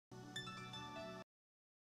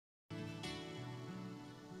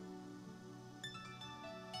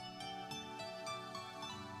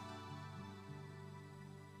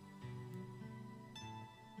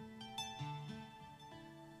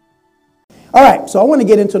All right, so I want to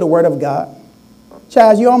get into the Word of God.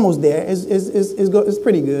 Chaz, you're almost there. It's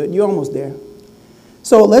pretty good. You're almost there.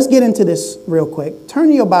 So let's get into this real quick.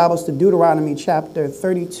 Turn your Bibles to Deuteronomy chapter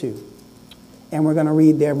 32. And we're going to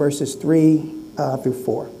read there verses 3 through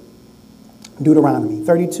 4. Deuteronomy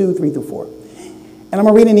 32, 3 through 4. And I'm going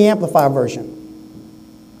to read in the Amplified version.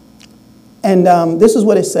 And this is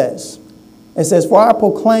what it says. It says, "For I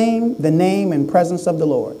proclaim the name and presence of the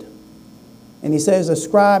Lord." And he says,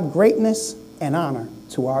 "Ascribe greatness and honor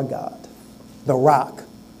to our God, the rock.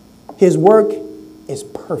 His work is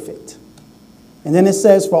perfect." And then it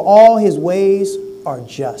says, "For all his ways are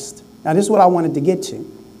just." Now this is what I wanted to get to.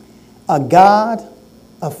 A God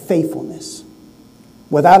of faithfulness,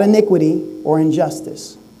 without iniquity or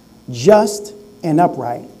injustice, just and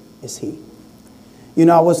upright is he. You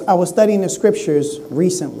know, I was studying the scriptures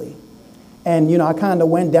recently, and, you know, I kind of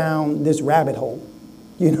went down this rabbit hole.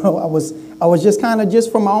 You know, I was just kind of,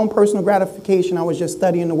 just for my own personal gratification, I was just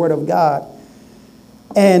studying the Word of God.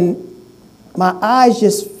 And my eyes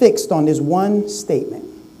just fixed on this one statement.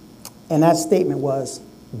 And that statement was,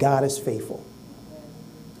 God is faithful.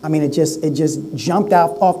 I mean, it just jumped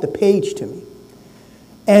out off the page to me.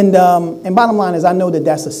 And bottom line is, I know that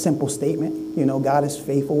that's a simple statement. You know, God is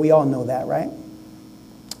faithful. We all know that, right?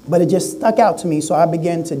 But it just stuck out to me, so I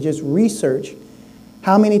began to just research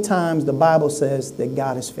how many times the Bible says that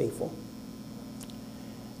God is faithful.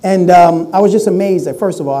 And I was just amazed at,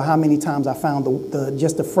 first of all, how many times I found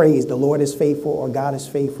just the phrase, the Lord is faithful or God is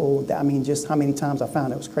faithful. I mean, just how many times I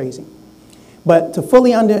found it was crazy. But to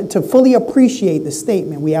fully appreciate the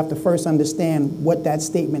statement, we have to first understand what that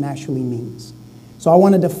statement actually means. So I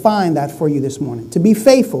want to define that for you this morning. To be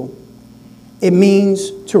faithful, it means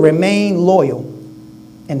to remain loyal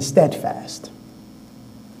and steadfast.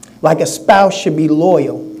 Like a spouse should be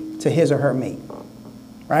loyal to his or her mate,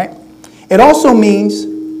 right? It also means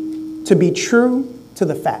to be true to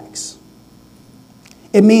the facts.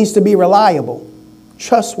 It means to be reliable,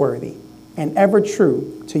 trustworthy, and ever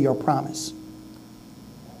true to your promise.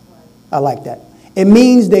 I like that. It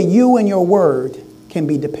means that you and your word can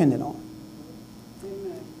be dependent on.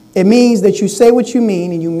 It means that you say what you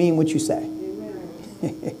mean and you mean what you say.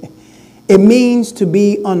 It means to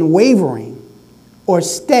be unwavering or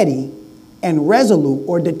steady and resolute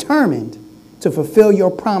or determined to fulfill your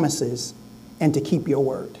promises and to keep your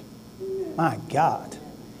word. My God.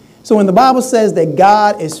 So when the Bible says that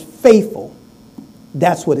God is faithful,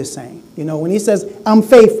 that's what it's saying. You know, when he says, I'm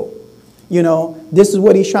faithful, you know, this is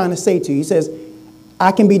what he's trying to say to you. He says,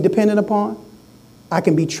 I can be dependent upon, I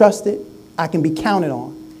can be trusted, I can be counted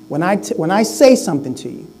on. When I say something to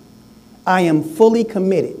you, I am fully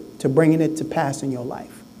committed to bringing it to pass in your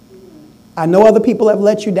life. I know other people have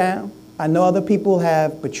let you down. I know other people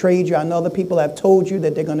have betrayed you. I know other people have told you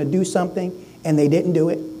that they're going to do something and they didn't do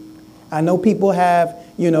it. I know people have,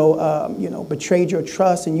 betrayed your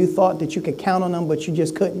trust and you thought that you could count on them, but you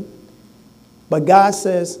just couldn't. But God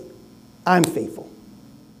says, I'm faithful.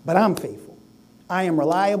 But I'm faithful. I am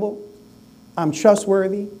reliable. I'm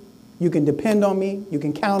trustworthy. You can depend on me. You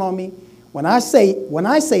can count on me. When I say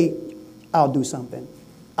I'll do something,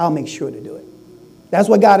 I'll make sure to do it. That's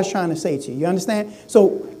what God is trying to say to you. You understand?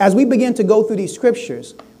 So as we begin to go through these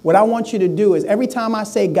scriptures, what I want you to do is every time I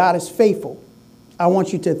say God is faithful, I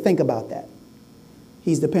want you to think about that.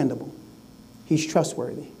 He's dependable. He's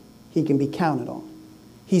trustworthy. He can be counted on.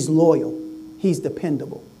 He's loyal. He's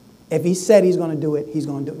dependable. If he said he's going to do it, he's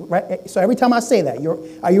going to do it. Right? So every time I say that,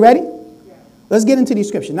 are you ready? Yeah. Let's get into these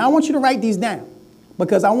scriptures. Now I want you to write these down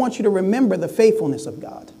because I want you to remember the faithfulness of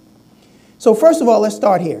God. So first of all, let's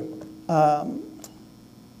start here.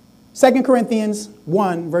 2 Corinthians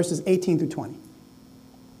 1, verses 18 through 20.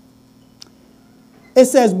 It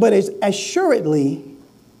says, but as assuredly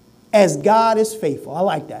as God is faithful. I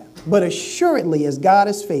like that. But assuredly as God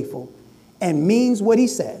is faithful and means what he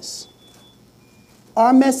says,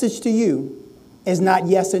 our message to you is not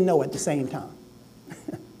yes and no at the same time.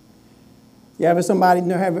 You ever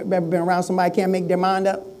been around somebody can't make their mind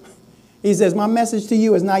up? He says, my message to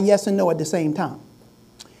you is not yes and no at the same time.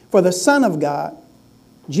 For the Son of God,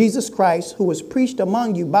 Jesus Christ, who was preached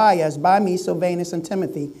among you by us, by me, Silvanus, and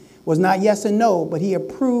Timothy, was not yes and no, but he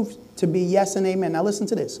approved to be yes and amen. Now listen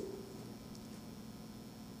to this.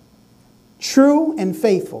 True and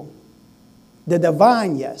faithful, the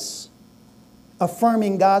divine yes,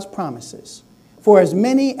 affirming God's promises. For as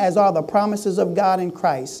many as are the promises of God in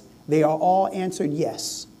Christ, they are all answered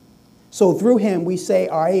yes. So through him we say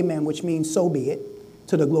our amen, which means so be it,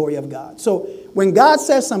 to the glory of God. So when God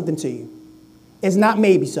says something to you, it's not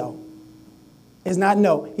maybe so. It's not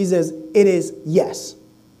no. He says it is yes.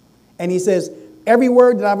 And he says every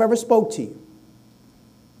word that I've ever spoke to you,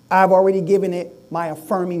 I've already given it my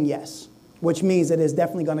affirming yes, which means that it's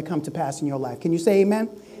definitely going to come to pass in your life. Can you say amen?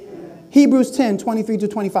 Amen. Hebrews 10, 23 to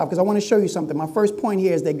 25, because I want to show you something. My first point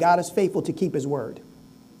here is that God is faithful to keep his word.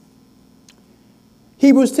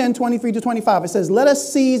 Hebrews 10, 23 to 25, it says, let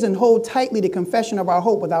us seize and hold tightly the confession of our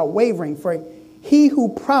hope without wavering, for he who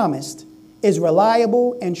promised is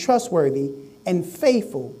reliable and trustworthy and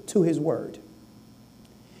faithful to his word.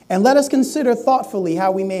 And let us consider thoughtfully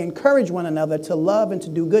how we may encourage one another to love and to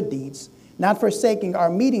do good deeds, not forsaking our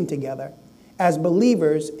meeting together as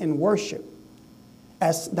believers in worship,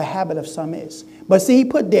 as the habit of some is. But see, he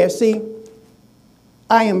put there, see,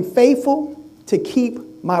 I am faithful to keep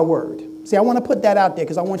my word. See, I want to put that out there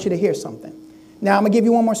because I want you to hear something. Now, I'm going to give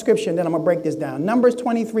you one more scripture, and then I'm going to break this down. Numbers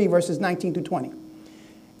 23, verses 19 to 20.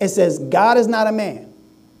 It says, God is not a man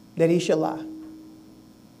that he should lie,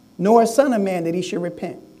 nor a son of man that he should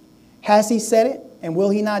repent. Has he said it, and will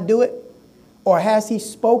he not do it? Or has he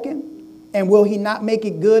spoken, and will he not make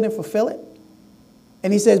it good and fulfill it?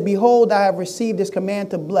 And he says, behold, I have received his command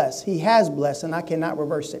to bless. He has blessed, and I cannot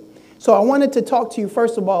reverse it. So I wanted to talk to you,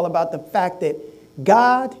 first of all, about the fact that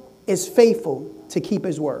God is faithful to keep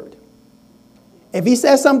his word. If he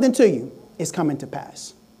says something to you, it's coming to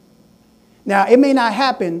pass. Now, it may not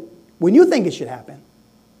happen when you think it should happen.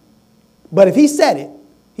 But if he said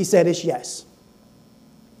it's yes.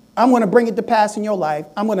 I'm going to bring it to pass in your life.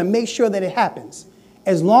 I'm going to make sure that it happens.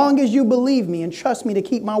 As long as you believe me and trust me to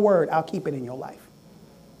keep my word, I'll keep it in your life.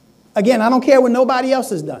 Again, I don't care what nobody else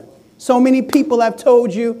has done. So many people have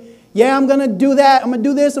told you, yeah, I'm going to do that. I'm going to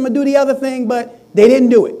do this. I'm going to do the other thing. But they didn't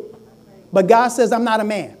do it. But God says, I'm not a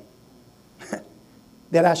man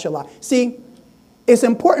that I shall lie. See, it's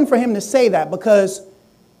important for him to say that because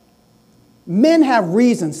men have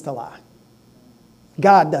reasons to lie.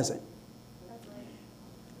 God doesn't.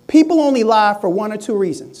 People only lie for one or two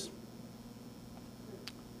reasons.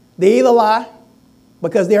 They either lie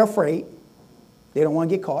because they're afraid. They don't want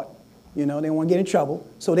to get caught. They don't want to get in trouble.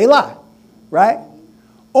 So they lie, right?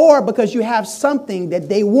 Or because you have something that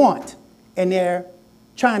they want and they're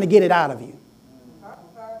trying to get it out of you.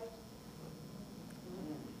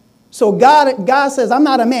 So God says, I'm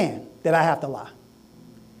not a man that I have to lie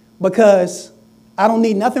because I don't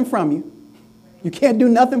need nothing from you. You can't do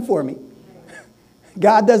nothing for me.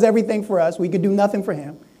 God does everything for us. We could do nothing for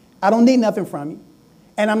him. I don't need nothing from you.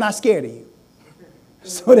 And I'm not scared of you.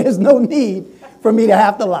 So there's no need for me to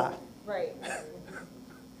have to lie. Right.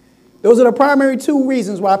 Those are the primary two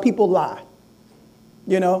reasons why people lie.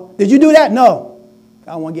 Did you do that? No.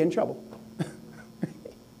 I don't want to get in trouble.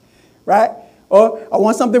 Right? Or I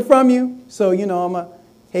want something from you. So, I'm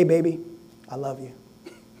hey, baby, I love you.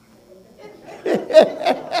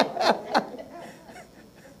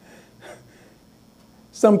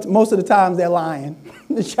 Most of the times they're lying.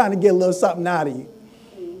 They're trying to get a little something out of you.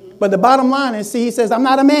 But the bottom line is, see, he says, I'm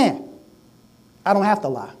not a man. I don't have to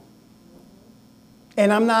lie.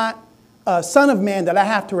 And I'm not a son of man that I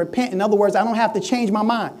have to repent. In other words, I don't have to change my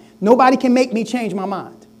mind. Nobody can make me change my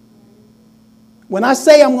mind. When I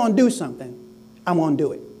say I'm going to do something, I'm going to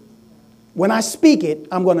do it. When I speak it,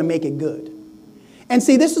 I'm going to make it good. And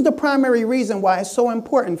see, this is the primary reason why it's so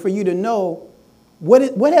important for you to know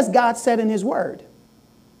what has God said in his word.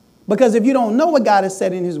 Because if you don't know what God has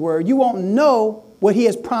said in his word, you won't know what he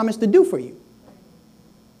has promised to do for you.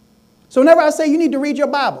 So whenever I say you need to read your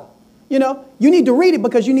Bible, you need to read it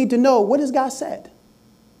because you need to know what has God said.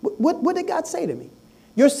 What did God say to me?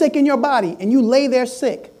 You're sick in your body and you lay there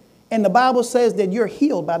sick. And the Bible says that you're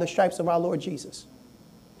healed by the stripes of our Lord Jesus.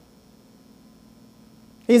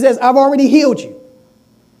 He says, I've already healed you.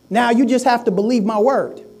 Now you just have to believe my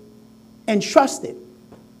word and trust it.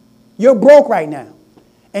 You're broke right now.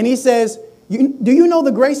 And he says, do you know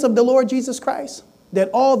the grace of the Lord Jesus Christ? That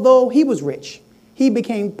although he was rich, he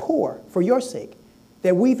became poor for your sake,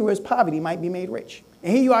 that we through his poverty might be made rich.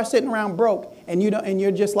 And here you are sitting around broke, and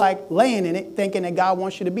you're just like laying in it, thinking that God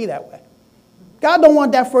wants you to be that way. God don't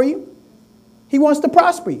want that for you. He wants to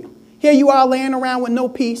prosper you. Here you are laying around with no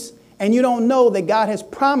peace, and you don't know that God has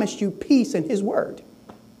promised you peace in his word.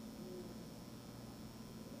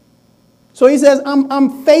 So he says,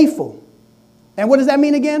 I'm faithful. And what does that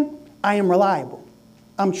mean again? I am reliable.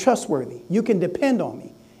 I'm trustworthy. You can depend on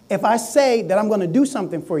me. If I say that I'm going to do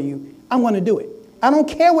something for you, I'm going to do it. I don't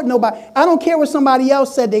care what somebody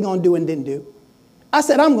else said they're going to do and didn't do. I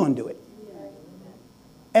said I'm going to do it.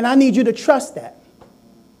 And I need you to trust that.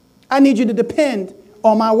 I need you to depend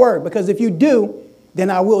on my word, because if you do, then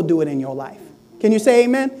I will do it in your life. Can you say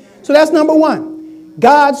amen? So that's number one.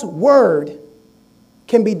 God's word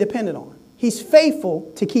can be depended on. He's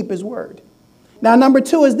faithful to keep his word. Now, number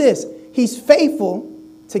two is this. He's faithful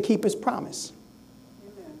to keep his promise.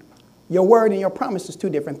 Your word and your promise is two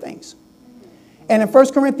different things. And in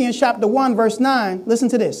 1 Corinthians chapter 1, verse 9, listen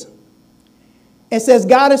to this. It says,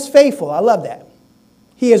 God is faithful. I love that.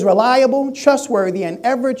 He is reliable, trustworthy, and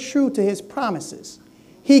ever true to his promises.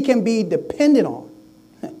 He can be depended on.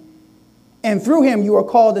 And through him, you are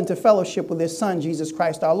called into fellowship with his son, Jesus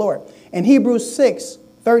Christ our Lord. In Hebrews 6,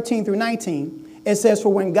 13 through 19, it says,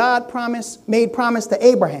 for when God made promise to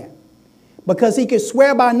Abraham, because he could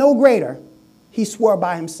swear by no greater, he swore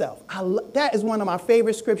by himself. That is one of my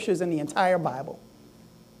favorite scriptures in the entire Bible.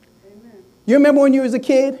 Amen. You remember when you was a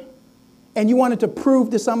kid and you wanted to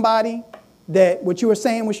prove to somebody that what you were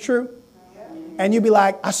saying was true? Yeah. And you'd be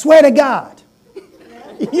like, I swear to God.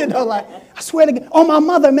 You know, like, I swear to God. On my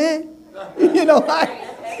mother, man. You know,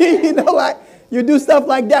 like, you do stuff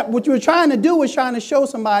like that. What you were trying to do was trying to show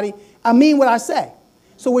somebody, I mean what I say.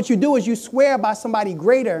 So what you do is you swear by somebody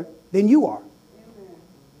greater than you are.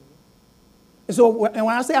 And so when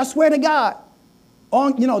I say I swear to God,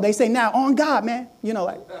 they say now, on God, man. You know,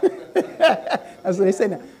 like, that's what they say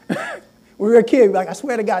now. When we were a kid, we're like, I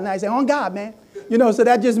swear to God. Now they say, on God, man. You know, so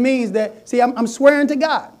that just means that, see, I'm swearing to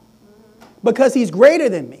God because he's greater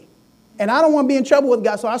than me. And I don't want to be in trouble with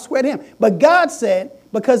God, so I swear to him. But God said,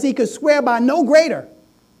 because he could swear by no greater,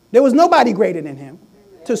 there was nobody greater than him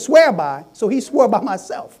to swear by, so he swore by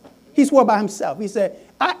myself. He swore by himself. He said,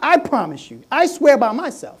 I promise you, I swear by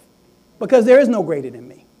myself. Because there is no greater than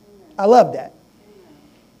me. I love that.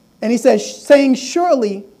 And he says, saying,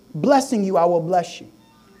 surely blessing you, I will bless you.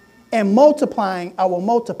 And multiplying, I will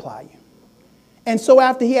multiply you. And so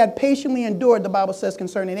after he had patiently endured, the Bible says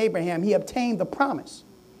concerning Abraham, he obtained the promise.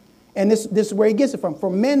 And this is where he gets it from.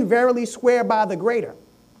 For men verily swear by the greater,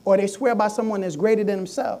 or they swear by someone that's greater than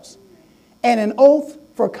themselves. And an oath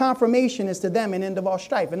for confirmation is to them an end of all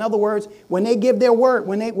strife. In other words, when they give their word,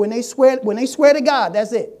 when they swear to God,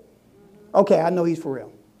 that's it. Okay, I know he's for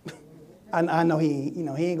real. I know he ain't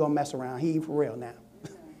going to mess around. He's for real now.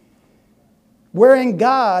 Wherein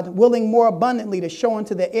God, willing more abundantly to show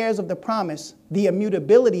unto the heirs of the promise the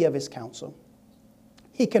immutability of his counsel,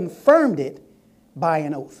 he confirmed it by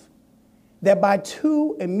an oath, that by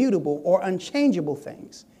two immutable or unchangeable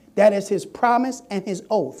things, that is his promise and his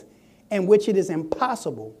oath, in which it is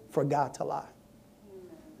impossible for God to lie.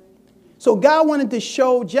 So God wanted to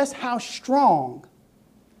show just how strong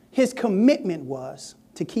his commitment was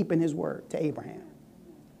to keeping his word to Abraham.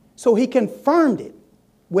 So he confirmed it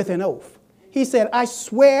with an oath. He said, I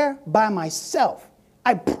swear by myself,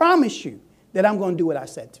 I promise you that I'm going to do what I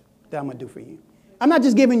said that I'm going to do for you. I'm not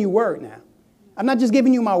just giving you word now. I'm not just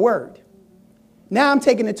giving you my word. Now I'm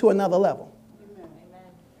taking it to another level. Amen.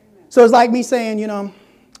 So it's like me saying, I'm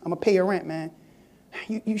going to pay your rent, man.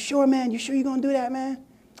 You sure, man? You sure you're going to do that, man?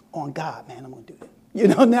 On God, man, I'm going to do that.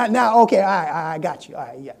 Now, okay, all right, I got you. All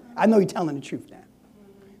right, yeah. I know you're telling the truth now.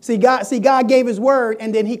 See, God gave his word,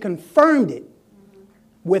 and then he confirmed it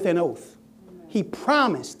with an oath. He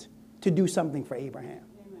promised to do something for Abraham.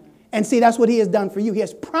 And see, that's what he has done for you. He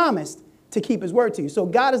has promised to keep his word to you. So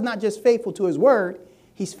God is not just faithful to his word,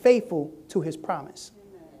 he's faithful to his promise.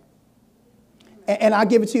 And I'll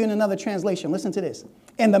give it to you in another translation. Listen to this.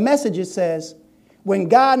 In the Message, it says, when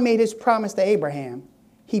God made his promise to Abraham,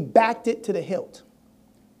 he backed it to the hilt,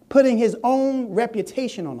 putting his own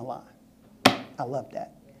reputation on the line. I love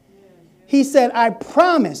that. He said, I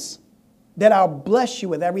promise that I'll bless you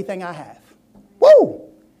with everything I have. Woo!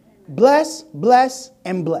 Bless, bless,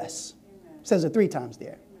 and bless. It says it 3 times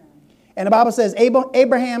there. And the Bible says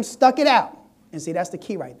Abraham stuck it out. And see, that's the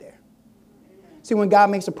key right there. See, when God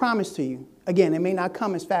makes a promise to you, again, it may not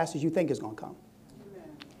come as fast as you think it's going to come.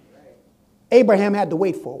 Abraham had to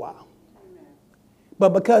wait for a while. But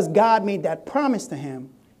because God made that promise to him,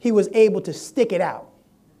 he was able to stick it out.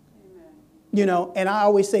 And I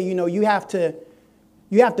always say, you have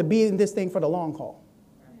to be in this thing for the long haul.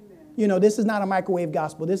 This is not a microwave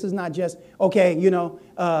gospel. This is not just, okay,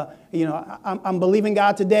 I'm believing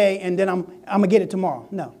God today and then I'm going to get it tomorrow.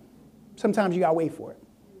 No. Sometimes you got to wait for it.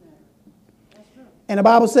 And the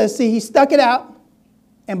Bible says, see, he stuck it out.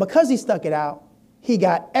 And because he stuck it out, he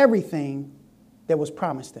got everything that was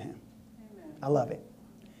promised to him. I love it.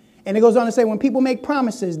 And it goes on to say, when people make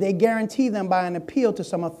promises, they guarantee them by an appeal to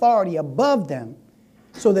some authority above them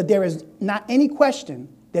so that there is not any question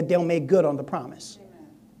that they'll make good on the promise.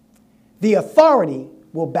 The authority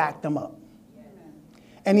will back them up.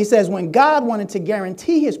 And he says when God wanted to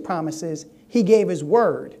guarantee his promises, he gave his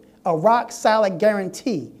word, a rock-solid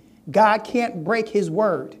guarantee. God can't break his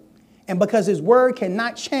word. And because his word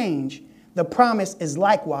cannot change, the promise is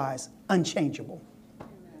likewise unchangeable.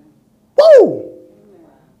 Woo!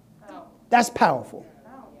 That's powerful.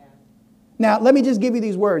 Now, let me just give you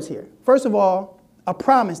these words here. First of all, A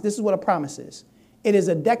promise, this is what a promise is. It is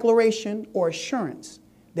a declaration or assurance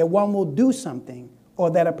that one will do something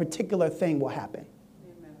or that a particular thing will happen.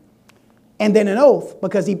 Amen. And then an oath,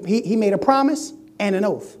 because he made a promise and an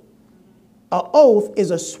oath. An oath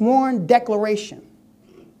is a sworn declaration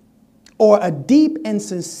or a deep and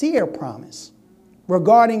sincere promise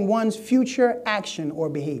regarding one's future action or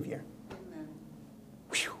behavior. Amen.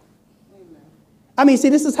 Amen. I mean, see,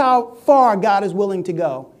 this is how far God is willing to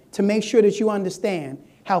go to make sure that you understand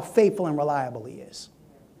how faithful and reliable he is.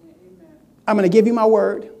 Amen. I'm going to give you my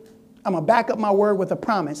word. I'm going to back up my word with a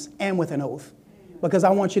promise and with an oath, because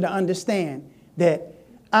I want you to understand that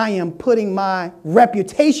I am putting my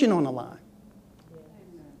reputation on the line.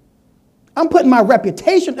 I'm putting my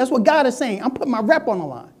reputation, that's what God is saying. I'm putting my rep on the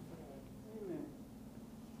line.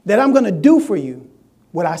 That I'm going to do for you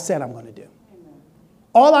what I said I'm going to do.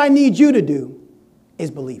 All I need you to do is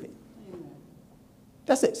believe it.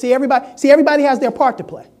 That's it. See, everybody has their part to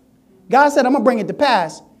play. God said, I'm going to bring it to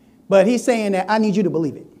pass, but he's saying that I need you to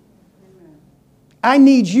believe it. I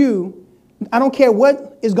need you. I don't care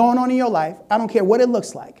what is going on in your life. I don't care what it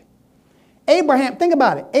looks like. Abraham, think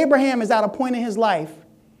about it. Abraham is at a point in his life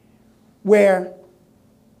where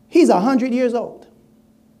he's 100 years old.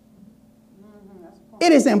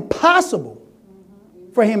 It is impossible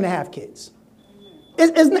for him to have kids.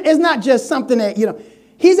 It's not just something that,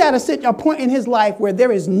 he's at a point in his life where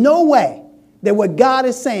there is no way that what God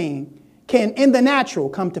is saying can, in the natural,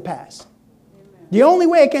 come to pass. The only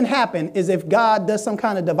way it can happen is if God does some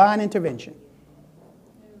kind of divine intervention.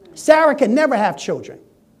 Sarah can never have children.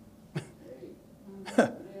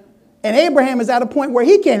 And Abraham is at a point where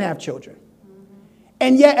he can't have children.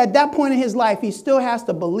 And yet at that point in his life, he still has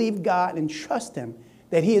to believe God and trust him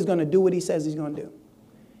that he is going to do what he says he's going to do.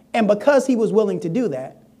 And because he was willing to do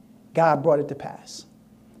that, God brought it to pass.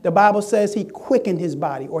 The Bible says he quickened his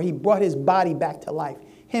body, or he brought his body back to life,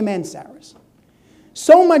 him and Sarah's.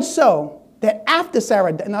 So much so that after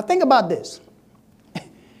Sarah, now think about this.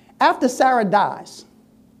 After Sarah dies,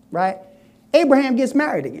 right, Abraham gets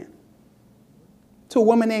married again to a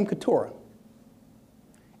woman named Keturah.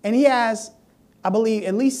 And he has, I believe,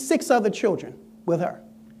 at least 6 other children with her.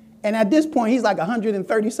 And at this point, he's like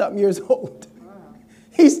 130-something years old. Wow.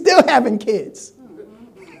 He's still having kids.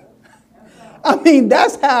 I mean,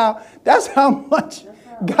 that's how much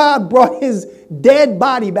God brought his dead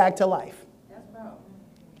body back to life.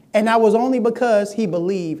 And that was only because he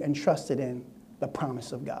believed and trusted in the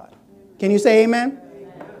promise of God. Can you say amen?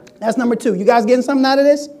 That's number 2. You guys getting something out of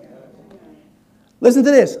this? Listen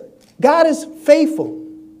to this. God is faithful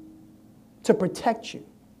to protect you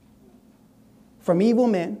from evil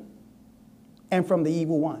men and from the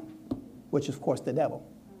evil one, which is, of course, the devil.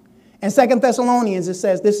 In 2 Thessalonians, it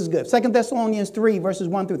says, this is good. 2 Thessalonians 3, verses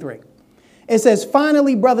 1 through 3. It says,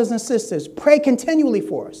 finally, brothers and sisters, pray continually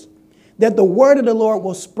for us, that the word of the Lord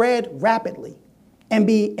will spread rapidly and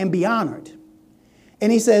be honored.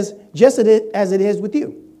 And he says, just as it is with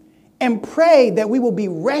you. And pray that we will be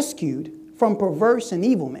rescued from perverse and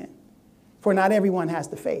evil men, for not everyone has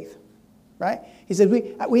the faith. Right? He says,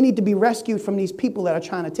 we need to be rescued from these people that are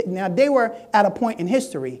trying to take. Now, they were at a point in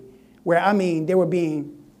history where, they were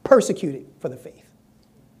being persecuted for the faith.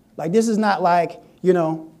 Like, this is not like, we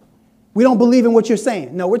don't believe in what you're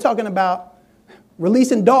saying. No, we're talking about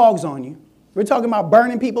releasing dogs on you. We're talking about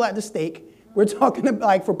burning people at the stake. We're talking about,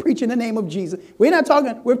 like, for preaching the name of Jesus. We're talking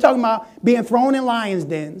about being thrown in lions'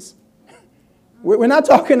 dens. We're not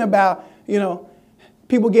talking about,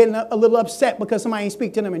 people getting a little upset because somebody ain't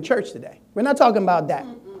speak to them in church today. We're not talking about that.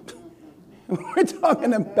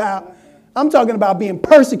 I'm talking about being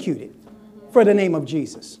persecuted for the name of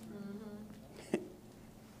Jesus.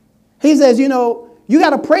 He says, you got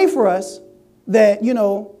to pray for us that,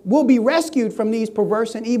 we'll be rescued from these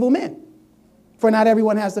perverse and evil men. For not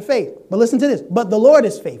everyone has the faith. But listen to this. But the Lord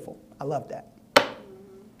is faithful. I love that.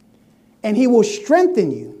 And he will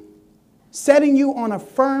strengthen you, setting you on a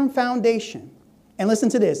firm foundation. And listen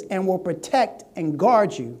to this. And will protect and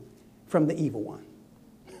guard you from the evil one.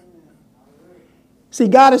 See,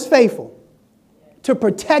 God is faithful to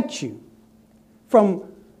protect you from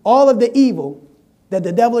all of the evil that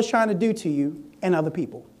the devil is trying to do to you and other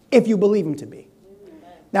people, if you believe him to be.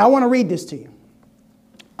 Now, I want to read this to you.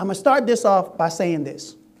 I'm going to start this off by saying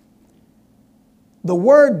this. The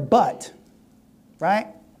word but, right?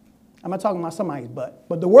 I'm not talking about somebody's butt,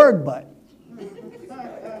 but the word but.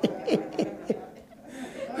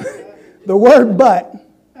 The word but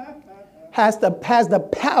has the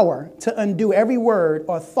power to undo every word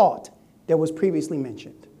or thought that was previously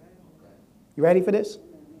mentioned. You ready for this?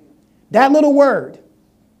 That little word,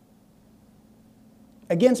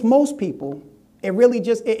 against most people, It really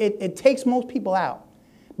just, it takes most people out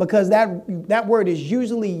because that word is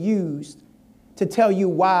usually used to tell you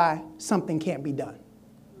why something can't be done.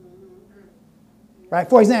 Right?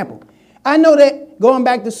 For example, I know that going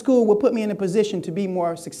back to school will put me in a position to be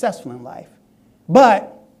more successful in life,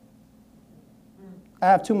 but I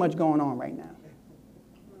have too much going on right now.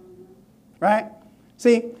 Right?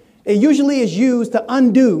 See, it usually is used to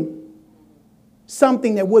undo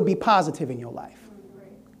something that would be positive in your life.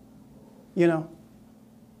 You know?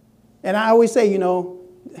 And I always say, you know,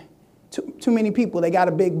 too many people, they got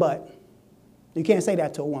a big butt. You can't say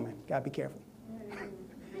that to a woman. Got to be careful.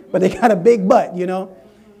 But they got a big butt, you know.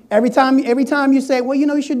 Every time you say, well, you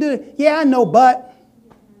know, you should do it. Yeah, I know, but.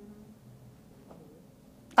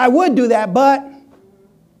 I would do that, but.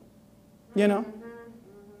 You know.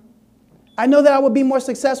 I know that I would be more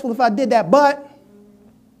successful if I did that, but.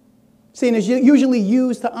 See, and it's usually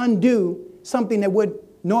used to undo something that would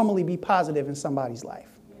normally be positive in somebody's life.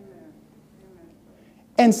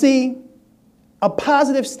 And see, a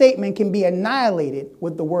positive statement can be annihilated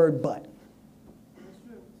with the word but.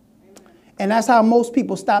 And that's how most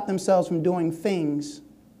people stop themselves from doing things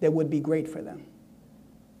that would be great for them.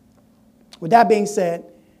 With that being said,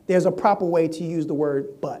 there's a proper way to use the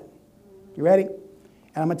word but. You ready?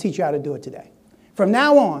 And I'm going to teach you how to do it today. From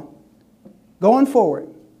now on, going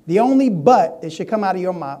forward, the only but that should come out of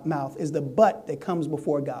your mouth is the but that comes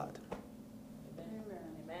before God.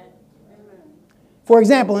 Amen. For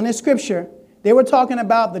example, in this scripture, they were talking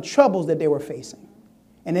about the troubles that they were facing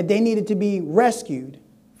and that they needed to be rescued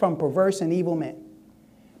from perverse and evil men.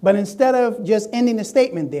 But instead of just ending the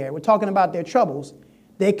statement there, we're talking about their troubles,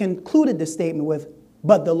 they concluded the statement with,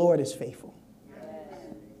 but the Lord is faithful.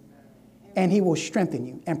 And he will strengthen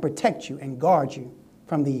you and protect you and guard you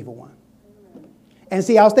from the evil one. And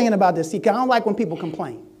see, I was thinking about this. See, I don't like when people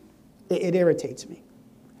complain. It irritates me.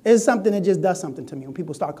 It's something that just does something to me when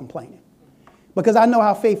people start complaining. Because I know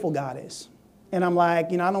how faithful God is. And I'm like,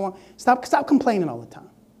 you know, I don't want, stop complaining all the time.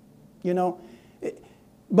 You know.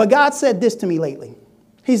 But God said this to me lately.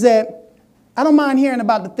 He said, I don't mind hearing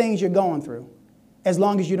about the things you're going through as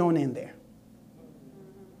long as you don't end there.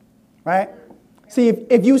 Right? See,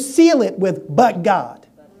 if you seal it with but God,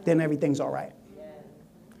 then everything's all right.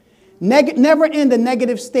 Never end a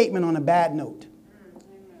negative statement on a bad note.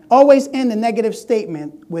 Always end a negative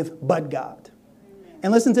statement with but God.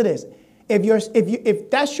 And listen to this. If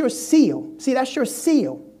that's your seal, see, that's your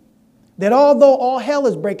seal, that although all hell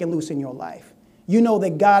is breaking loose in your life, you know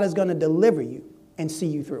that God is going to deliver you and see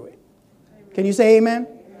you through it. Can you say amen?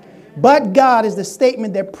 But God is the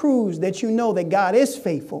statement that proves that you know that God is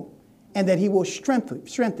faithful and that he will strengthen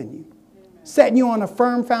you, setting you on a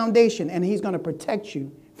firm foundation, and he's going to protect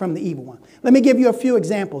you from the evil one. Let me give you a few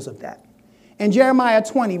examples of that. In Jeremiah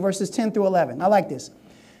 20, verses 10 through 11, I like this.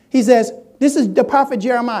 He says, this is the prophet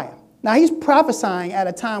Jeremiah. Now, he's prophesying at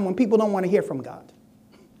a time when people don't want to hear from God.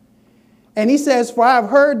 And he says, for I have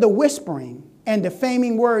heard the whispering and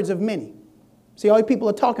defaming words of many. See, all these people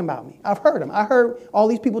are talking about me. I've heard them. I heard all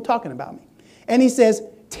these people talking about me. And he says,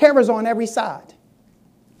 terrors on every side.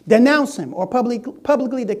 Denounce him or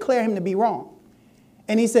publicly declare him to be wrong.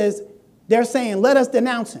 And he says, they're saying, let us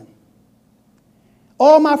denounce him.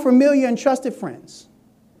 All my familiar and trusted friends,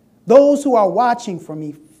 those who are watching for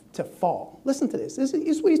me to fall. Listen to this. This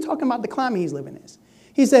is what he's talking about, the climate he's living in.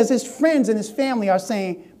 He says his friends and his family are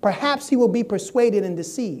saying, perhaps he will be persuaded and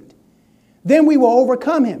deceived. Then we will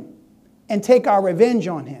overcome him and take our revenge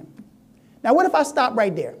on him. Now, what if I stop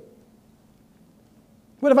right there?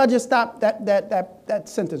 What if I just stop that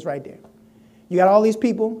sentence right there? You got all these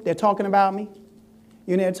people, they're talking about me.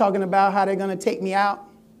 You know, they're talking about how they're going to take me out.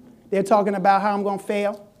 They're talking about how I'm going to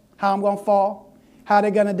fail, how I'm going to fall, how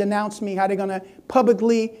they're going to denounce me, how they're going to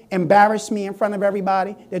publicly embarrass me in front of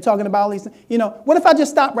everybody. They're talking about all these things. You know, what if I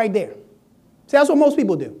just stop right there? See, that's what most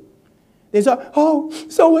people do. They say, oh,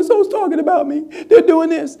 so-and-so's talking about me. They're doing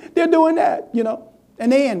this. They're doing that, you know.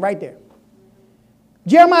 And they end right there.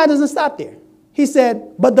 Jeremiah doesn't stop there. He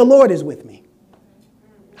said, but the Lord is with me.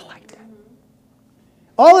 I like that.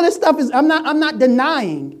 All of this stuff is, I'm not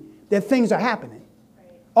denying that things are happening.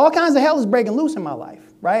 All kinds of hell is breaking loose in my life,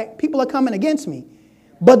 right? People are coming against me.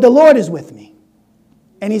 But the Lord is with me.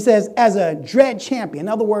 And he says, as a dread champion. In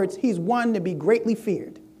other words, he's one to be greatly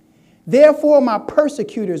feared. Therefore, my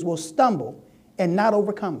persecutors will stumble and not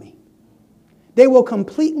overcome me. They will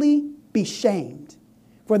completely be shamed,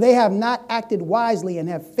 for they have not acted wisely and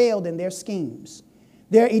have failed in their schemes.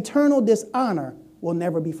 Their eternal dishonor will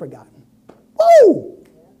never be forgotten. Woo!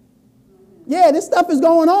 Yeah, this stuff is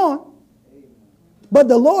going on, but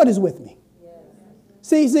the Lord is with me.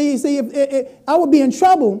 See, if I would be in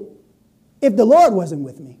trouble if the Lord wasn't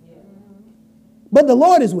with me. but the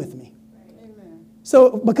Lord is with me.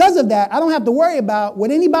 So because of that, I don't have to worry about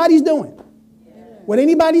what anybody's doing, what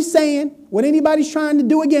anybody's saying, what anybody's trying to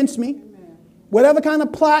do against me, whatever kind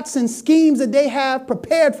of plots and schemes that they have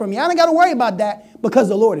prepared for me. I don't got to worry about that because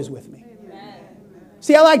the Lord is with me.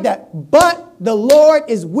 See, I like that. But the Lord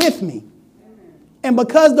is with me. And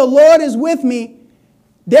because the Lord is with me,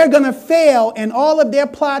 they're going to fail in all of their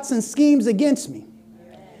plots and schemes against me.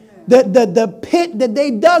 The pit that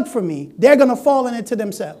they dug for me, they're going to fall in it to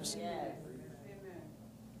themselves.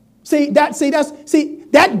 See,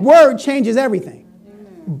 that word changes everything.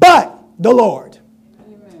 But the Lord.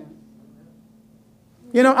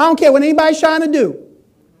 You know, I don't care what anybody's trying to do.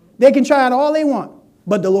 They can try it all they want,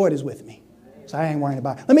 but the Lord is with me. So I ain't worrying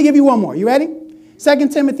about it. Let me give you one more. You ready? 2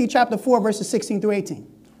 Timothy chapter 4, verses 16 through 18.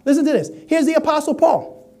 Listen to this. Here's the Apostle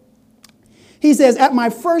Paul. He says, at my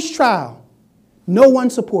first trial, no one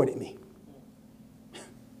supported me.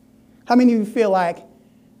 How many of you feel like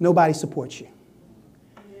nobody supports you?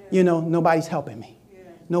 You know, nobody's helping me.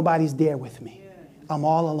 Nobody's there with me. I'm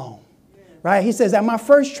all alone. Right? He says, at my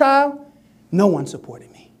first trial, no one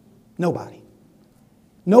supported me. Nobody.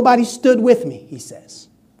 Nobody stood with me, he says.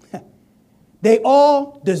 They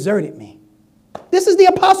all deserted me. This is the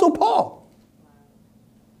Apostle Paul.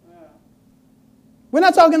 We're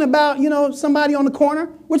not talking about, you know, somebody on the corner.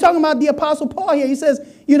 We're talking about the Apostle Paul here. He says,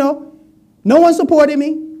 you know, no one supported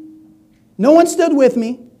me. No one stood with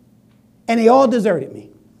me. And they all deserted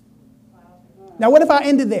me. Now, what if I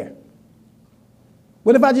ended there?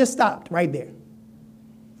 What if I just stopped right there?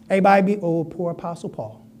 Everybody be, oh, poor Apostle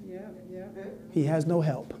Paul. He has no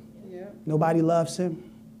help. Nobody loves him.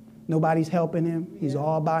 Nobody's helping him. He's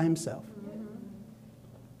all by himself.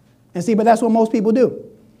 And see, but that's what most people do.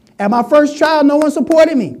 At my first trial, no one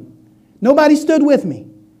supported me. Nobody stood with me.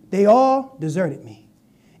 They all deserted me.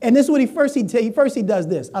 And this is what he does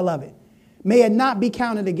this. I love it. May it not be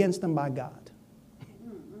counted against them by God.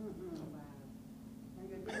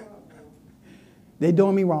 They're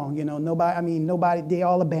doing me wrong, you know. Nobody, they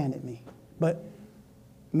all abandoned me. But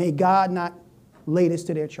may God not lay this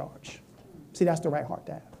to their charge. See, that's the right heart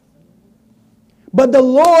to have. But the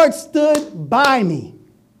Lord stood by me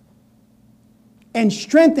and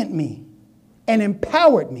strengthened me and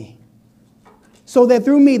empowered me so that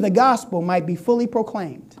through me the gospel might be fully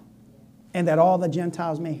proclaimed and that all the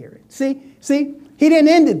Gentiles may hear it. See, he didn't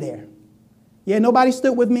end it there. Yeah, nobody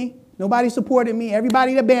stood with me. Nobody supported me.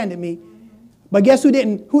 Everybody abandoned me. But guess who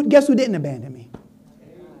didn't? Guess who didn't abandon me?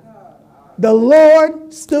 The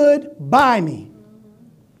Lord stood by me.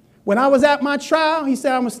 When I was at my trial, he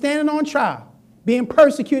said I was standing on trial, being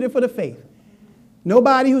persecuted for the faith.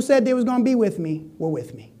 Nobody who said they was going to be with me were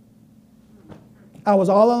with me. I was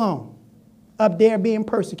all alone, up there being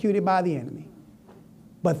persecuted by the enemy.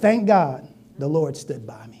 But thank God, the Lord stood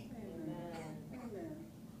by me.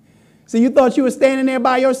 So you thought you were standing there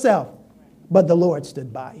by yourself, but the Lord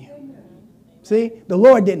stood by you. See, the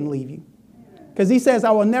Lord didn't leave you. Because he says,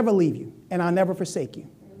 I will never leave you and I'll never forsake you.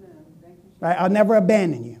 Right? I'll never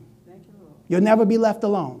abandon you. You'll never be left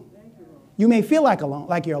alone. You may feel like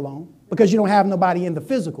you're alone because you don't have nobody in the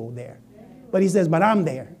physical there. But he says, but I'm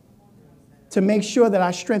there to make sure that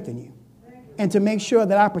I strengthen you and to make sure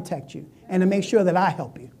that I protect you and to make sure that I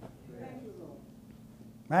help you.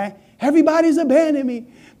 Right? Everybody's abandoned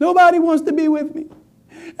me. Nobody wants to be with me.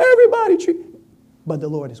 But the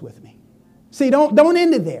Lord is with me. See, don't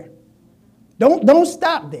end it there. Don't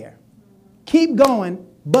stop there. Keep going,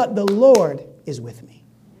 but the Lord is with me.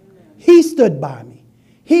 He stood by me.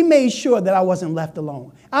 He made sure that I wasn't left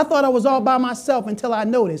alone. I thought I was all by myself until I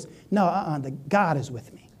noticed, no, God is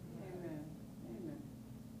with me. Amen.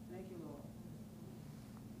 Thank you,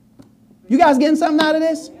 Lord. You guys getting something out of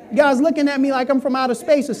this? You guys looking at me like I'm from outer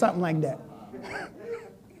space or something like that.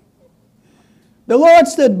 The Lord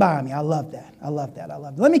stood by me. I love that. I love that. I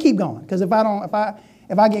love that. Let me keep going, because if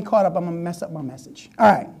I get caught up, I'm going to mess up my message.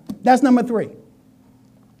 All right. That's number 3.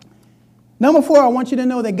 Number 4, I want you to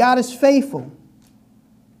know that God is faithful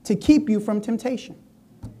to keep you from temptation.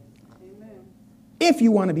 Amen. If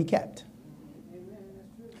you want to be kept. Amen.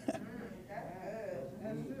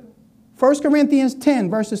 That's true. 1 Corinthians 10,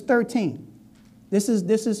 verses 13. This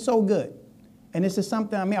is so good. And this is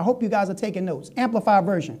something, I hope you guys are taking notes. Amplified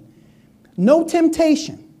version. No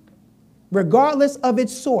temptation, regardless of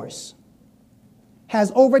its source,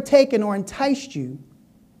 has overtaken or enticed you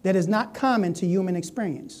that is not common to human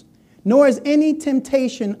experience, nor is any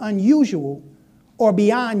temptation unusual or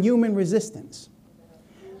beyond human resistance.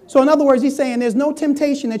 So in other words, he's saying there's no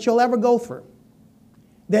temptation that you'll ever go through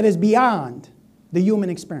that is beyond the human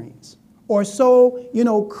experience or so,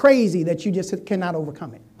 crazy that you just cannot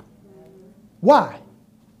overcome it. Why?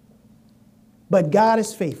 But God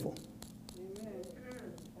is faithful.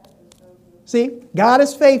 See, God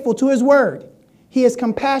is faithful to his word. He is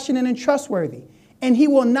compassionate and trustworthy. And he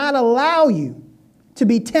will not allow you to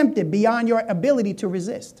be tempted beyond your ability to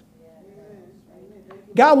resist.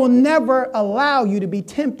 God will never allow you to be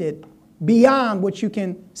tempted beyond what you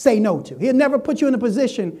can say no to. He'll never put you in a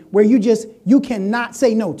position where you cannot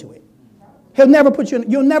say no to it. He'll never put you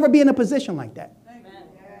in, you'll never be in a position like that.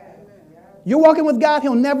 You're walking with God,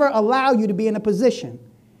 he'll never allow you to be in a position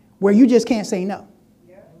where you just can't say no.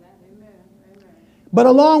 But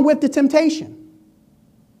along with the temptation,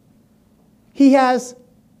 he has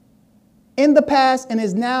in the past and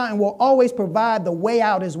is now and will always provide the way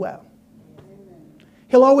out as well.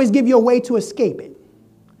 He'll always give you a way to escape it.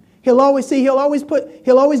 He'll always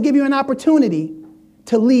give you an opportunity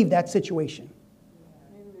to leave that situation.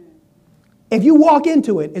 If you walk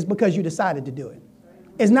into it, it's because you decided to do it.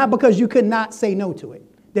 It's not because you could not say no to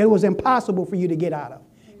it, that it was impossible for you to get out of.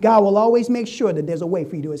 God will always make sure that there's a way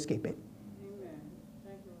for you to escape it.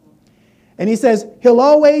 And he says he'll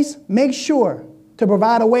always make sure to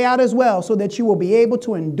provide a way out as well so that you will be able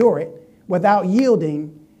to endure it without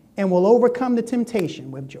yielding and will overcome the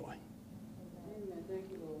temptation with joy.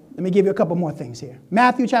 Let me give you a couple more things here.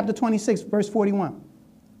 Matthew chapter 26, verse 41.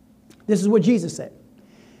 This is what Jesus said.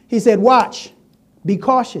 He said, watch, be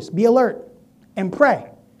cautious, be alert, and pray,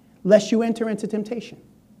 lest you enter into temptation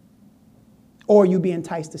or you be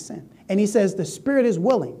enticed to sin. And he says, the spirit is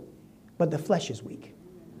willing, but the flesh is weak.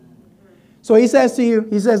 So he says to you,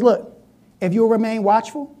 he says, look, if you will remain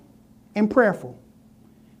watchful and prayerful,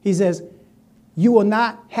 he says, you will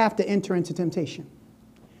not have to enter into temptation.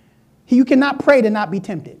 You cannot pray to not be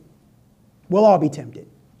tempted. We'll all be tempted.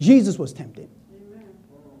 Jesus was tempted. Amen.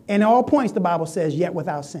 And at all points, the Bible says, yet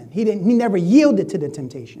without sin. He never yielded to the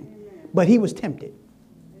temptation, amen, but he was tempted.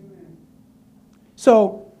 Amen.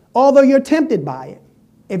 So, although you're tempted by it,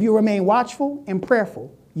 if you remain watchful and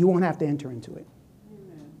prayerful, you won't have to enter into it.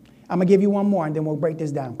 Amen. I'm going to give you one more, and then we'll break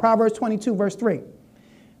this down. Proverbs 22, verse 3.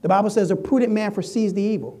 The Bible says, a prudent man foresees the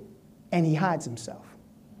evil, and he hides himself.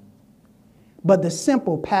 But the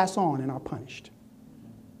simple pass on and are punished.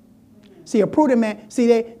 See, a prudent man,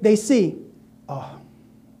 see, they see, oh,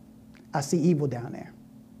 I see evil down there.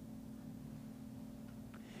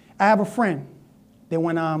 I have a friend that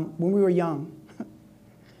when we were young,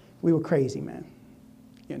 we were crazy, man,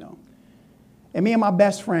 you know. And me and my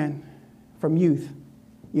best friend from youth,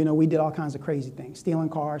 you know, we did all kinds of crazy things, stealing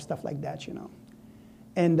cars, stuff like that, you know.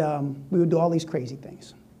 And we would do all these crazy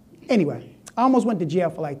things. Anyway, I almost went to jail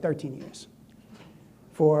for like 13 years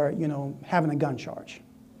for, you know, having a gun charge.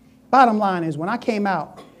 Bottom line is, when I came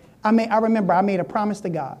out, I remember I made a promise to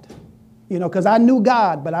God, you know, because I knew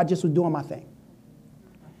God, but I just was doing my thing.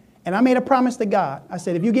 And I made a promise to God. I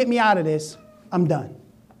said, if you get me out of this, I'm done,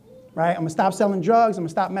 right? I'm going to stop selling drugs. I'm going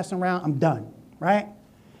to stop messing around. I'm done, right?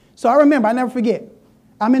 So I remember, I never forget,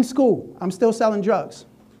 I'm in school. I'm still selling drugs,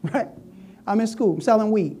 right? I'm in school. I'm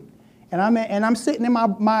selling weed. And I'm sitting in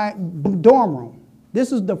my dorm room.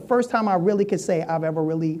 This is the first time I really could say I've ever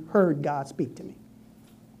really heard God speak to me.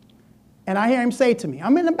 And I hear him say to me,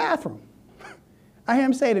 I'm in the bathroom. I hear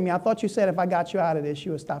him say to me, I thought you said if I got you out of this,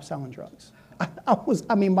 you would stop selling drugs.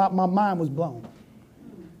 My mind was blown.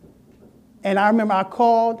 And I remember I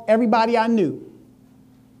called everybody I knew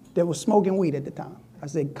that was smoking weed at the time. I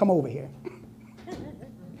said, come over here.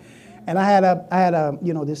 And I had a,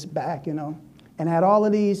 you know, this bag, you know, and I had all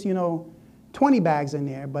of these, you know, 20 bags in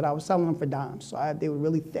there, but I was selling them for dimes. So they were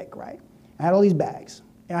really thick, right? I had all these bags.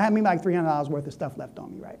 And I had maybe like $300 worth of stuff left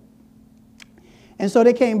on me, right? And so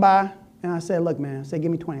they came by, and I said, look, man, I said,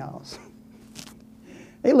 give me $20.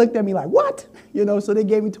 They looked at me like, what? You know, so they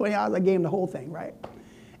gave me $20. I gave them the whole thing, right?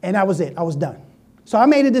 And that was it. I was done. So I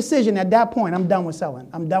made a decision at that point. I'm done with selling.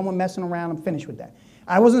 I'm done with messing around. I'm finished with that.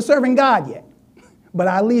 I wasn't serving God yet, but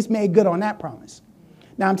I at least made good on that promise.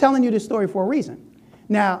 Now, I'm telling you this story for a reason.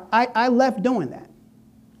 Now, I left doing that.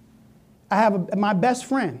 I have my best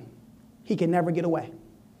friend. He can never get away.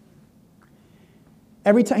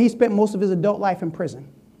 Every time, he spent most of his adult life in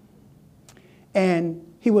prison. And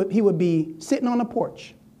he would be sitting on the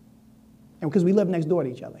porch. And because we lived next door to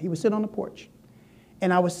each other, he would sit on the porch.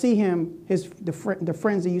 And I would see him, the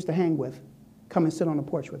friends he used to hang with, come and sit on the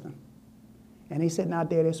porch with him. And he's sitting out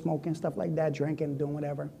there, they're smoking, stuff like that, drinking, doing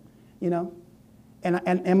whatever, you know. And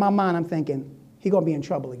in my mind, I'm thinking, he's going to be in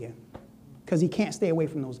trouble again because he can't stay away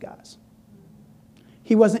from those guys.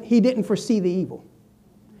 He didn't foresee the evil.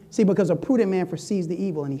 See, because a prudent man foresees the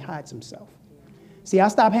evil and he hides himself. See, I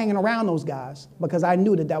stopped hanging around those guys because I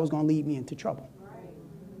knew that was going to lead me into trouble.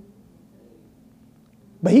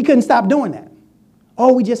 But he couldn't stop doing that.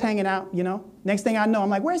 Oh, we just hanging out, you know. Next thing I know, I'm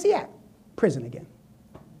like, where's he at? prison again.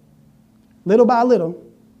 Little by little,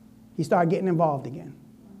 he started getting involved again.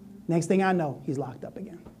 Next thing I know, he's locked up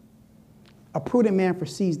again. A prudent man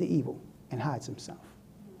foresees the evil and hides himself.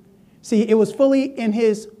 See, it was fully in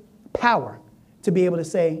his power to be able to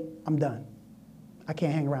say, I'm done. I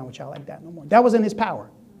can't hang around with y'all like that no more. That was in his power.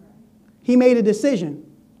 He made a decision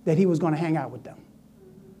that he was going to hang out with them.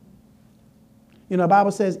 You know, the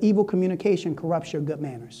Bible says evil communication corrupts your good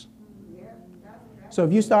manners. So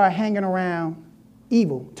if you start hanging around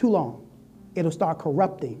evil too long, it'll start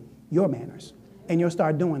corrupting your manners, and you'll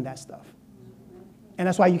start doing that stuff. And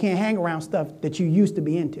that's why you can't hang around stuff that you used to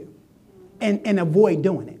be into and avoid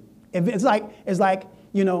doing it. If it's like,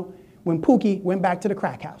 you know, when Pookie went back to the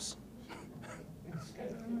crack house.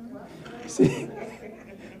 See?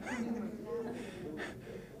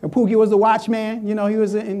 And Pookie was the watchman. You know, he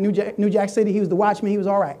was in New Jack City. He was the watchman. He was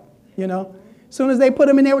all right, you know. As soon as they put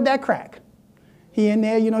him in there with that crack, he in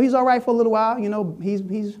there, you know, he's all right for a little while. You know, he's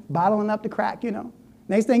bottling up the crack, you know.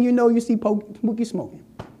 Next thing you know, you see Pookie smoking.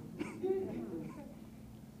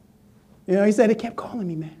 You know, he said, it kept calling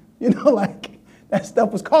me, man. You know, like that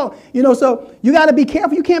stuff was calling. You know, so you got to be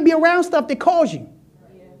careful. You can't be around stuff that calls you.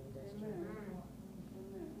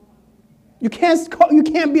 You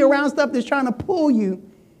can't be around stuff that's trying to pull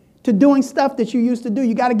you to doing stuff that you used to do.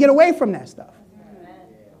 You got to get away from that stuff.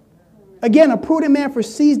 Again, a prudent man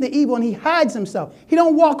foresees the evil and he hides himself. He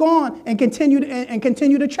don't walk on and continue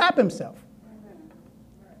to trap himself.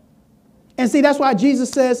 And see, that's why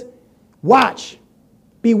Jesus says, watch,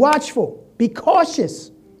 be watchful, be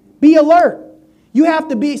cautious, be alert. You have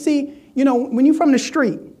to be, see, you know, when you're from the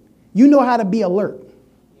street, you know how to be alert.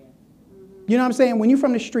 You know what I'm saying? When you're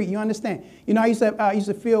from the street, you understand. You know, I used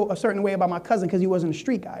to feel a certain way about my cousin because he wasn't a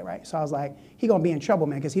street guy, right? So I was like, he gonna be in trouble,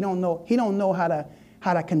 man, because he don't know how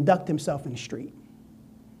to conduct himself in the street.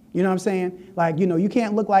 You know what I'm saying? Like, you know, you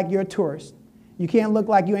can't look like you're a tourist. You can't look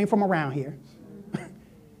like you ain't from around here.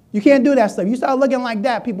 You can't do that stuff. You start looking like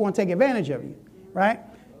that, people want to take advantage of you, right?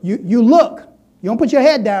 You look. You don't put your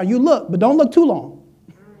head down. You look, but don't look too long.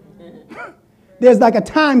 There's like a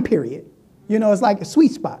time period. You know, it's like a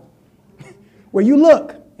sweet spot where you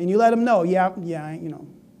look and you let them know, yeah, you know.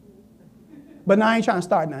 But now I ain't trying to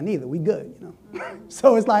start nothing either. We good, you know.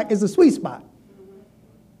 So it's like, it's a sweet spot.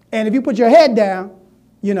 And if you put your head down,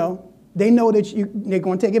 you know, they know that they're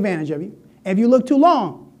going to take advantage of you. And if you look too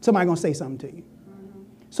long, somebody's going to say something to you.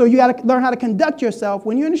 So you got to learn how to conduct yourself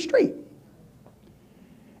when you're in the street.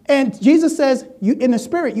 And Jesus says, in the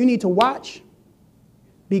spirit, you need to watch,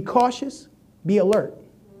 be cautious, be alert.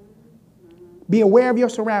 Be aware of your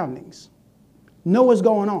surroundings. Know what's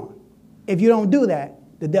going on. If you don't do that,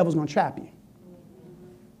 the devil's going to trap you.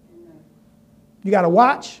 You got to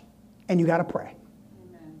watch and you got to pray.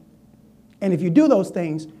 And if you do those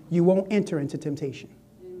things, you won't enter into temptation.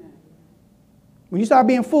 When you start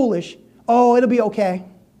being foolish, oh, it'll be okay.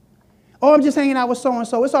 Oh, I'm just hanging out with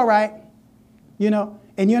so-and-so. It's all right. You know,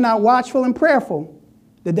 and you're not watchful and prayerful,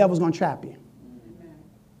 the devil's going to trap you.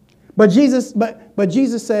 But Jesus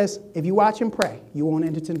says, if you watch and pray, you won't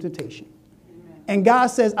enter into temptation. And God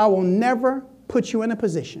says, I will never put you in a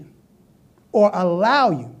position or allow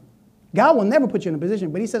you. God will never put you in a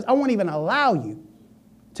position, but he says, I won't even allow you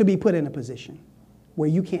to be put in a position where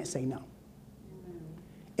you can't say no.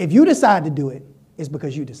 If you decide to do it, it's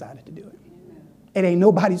because you decided to do it. It ain't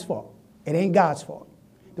nobody's fault. It ain't God's fault.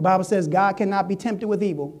 The Bible says God cannot be tempted with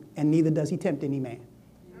evil, and neither does he tempt any man.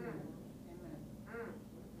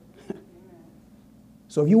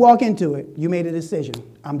 So if you walk into it, you made a decision,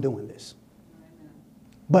 I'm doing this.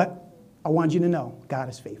 But I want you to know, God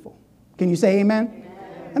is faithful. Can you say amen?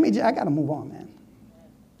 I got to move on, man.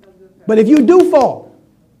 But if you do fall,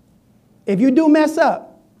 if you do mess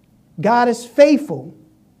up, God is faithful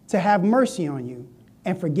to have mercy on you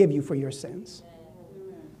and forgive you for your sins.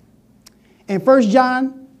 In 1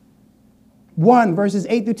 John 1, verses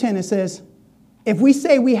 8 through 10, it says, if we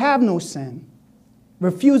say we have no sin,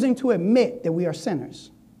 refusing to admit that we are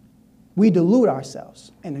sinners, we delude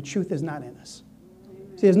ourselves, and the truth is not in us.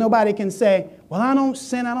 See, there's nobody can say, well, I don't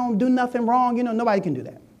sin, I don't do nothing wrong. You know, nobody can do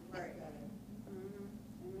that.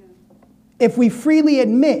 If we freely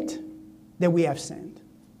admit that we have sinned,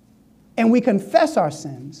 and we confess our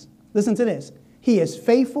sins, listen to this, he is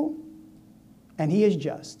faithful and he is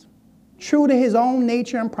just, true to his own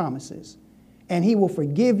nature and promises, and he will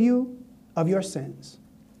forgive you of your sins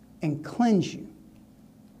and cleanse you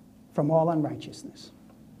from all unrighteousness.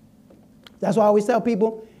 That's why I always tell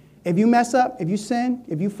people, if you mess up, if you sin,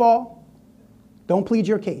 if you fall, don't plead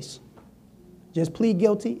your case. Just plead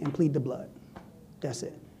guilty and plead the blood. That's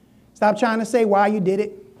it. Stop trying to say why you did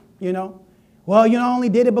it, you know. Well, you know, I only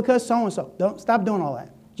did it because so-and-so. Don't stop doing all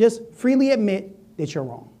that. Just freely admit that you're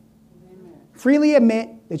wrong. Freely admit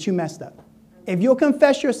that you messed up. If you'll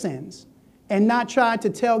confess your sins and not try to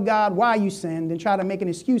tell God why you sinned and try to make an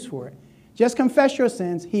excuse for it, just confess your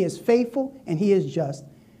sins. He is faithful and he is just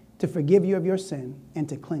to forgive you of your sin and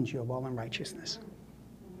to cleanse you of all unrighteousness.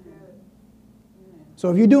 So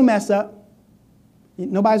if you do mess up,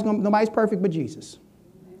 nobody's perfect but Jesus.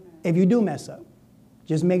 If you do mess up,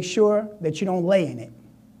 just make sure that you don't lay in it.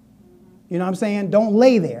 You know what I'm saying? Don't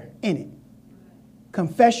lay there in it.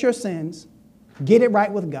 Confess your sins. Get it right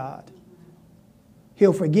with God.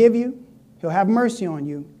 He'll forgive you. He'll have mercy on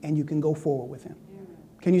you, and you can go forward with him.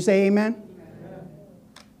 Can you say amen?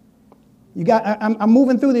 I'm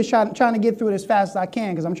moving through this, trying to get through it as fast as I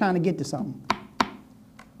can because I'm trying to get to something.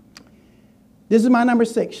 This is my number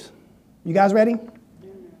 6. You guys ready?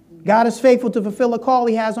 God is faithful to fulfill a call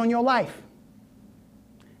he has on your life.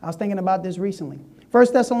 I was thinking about this recently.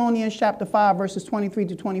 1 Thessalonians chapter 5, verses 23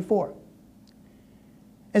 to 24.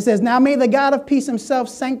 It says, now may the God of peace himself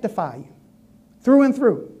sanctify you through and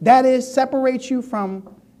through. That is, separate you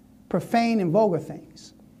from profane and vulgar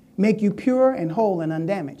things. Make you pure and whole and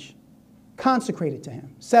undamaged. Consecrated to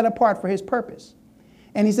him. Set apart for his purpose.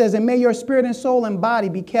 And he says, and may your spirit and soul and body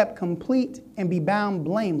be kept complete and be bound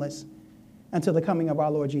blameless until the coming of our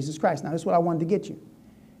Lord Jesus Christ. Now, this is what I wanted to get you.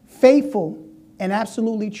 Faithful and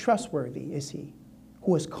absolutely trustworthy is he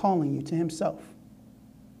who is calling you to himself.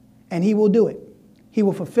 And he will do it. He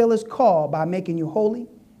will fulfill his call by making you holy,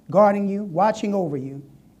 guarding you, watching over you,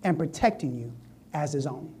 and protecting you as his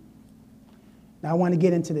own. Now, I want to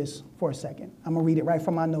get into this for a second. I'm going to read it right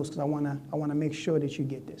from my notes because I want to make sure that you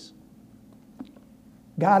get this.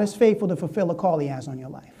 God is faithful to fulfill a call he has on your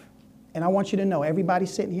life. And I want you to know, everybody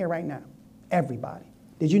sitting here right now, everybody,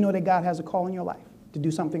 did you know that God has a call in your life to do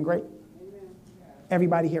something great? Amen.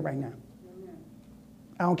 Everybody here right now. Amen.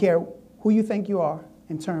 I don't care who you think you are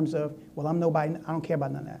in terms of, well, I'm nobody, I don't care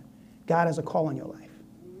about none of that. God has a call in your life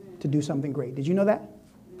to do something great. Did you know that?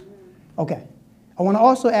 Okay. I want to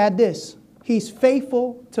also add this. He's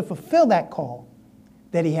faithful to fulfill that call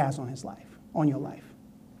that he has on his life, on your life.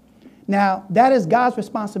 Now, that is God's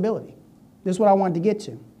responsibility. This is what I wanted to get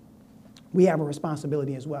to. We have a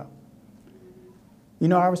responsibility as well. You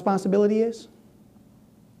know what our responsibility is?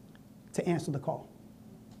 To answer the call.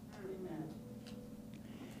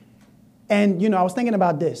 And, I was thinking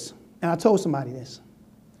about this, and I told somebody this.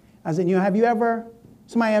 I said, have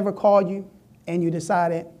somebody ever called you and you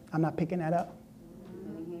decided, I'm not picking that up?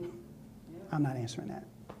 I'm not answering that.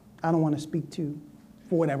 I don't want to speak to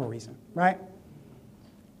for whatever reason, right?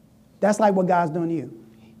 That's like what God's doing to you.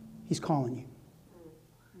 He's calling you.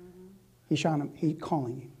 He's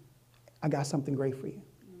calling you. I got something great for you.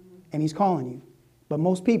 And he's calling you. But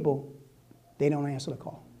most people, they don't answer the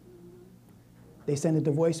call. They send it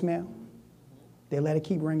to voicemail. They let it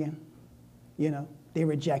keep ringing. They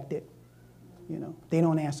reject it. They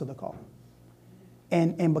don't answer the call.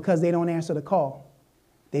 And because they don't answer the call,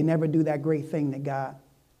 they never do that great thing that God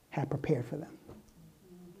had prepared for them.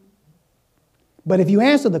 But if you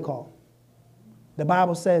answer the call, the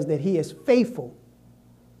Bible says that he is faithful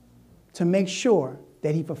to make sure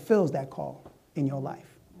that he fulfills that call in your life.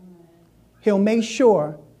 He'll make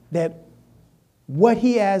sure that what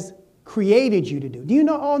he has created you to do. Do you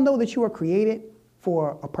all know that you are created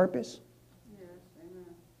for a purpose? Yes, amen.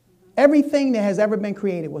 Everything that has ever been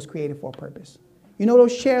created was created for a purpose. You know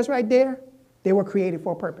those chairs right there? They were created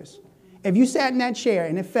for a purpose. If you sat in that chair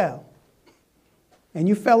and it fell, and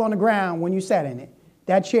you fell on the ground when you sat in it,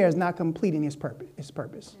 that chair is not completing its purpose.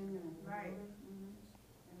 Amen. Right.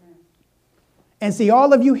 Amen. And see,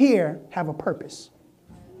 all of you here have a purpose.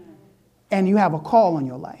 Amen. And you have a call on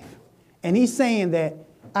your life. And he's saying that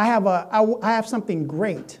I have something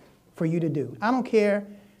great for you to do. I don't care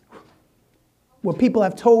what people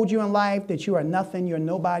have told you in life, that you are nothing, you're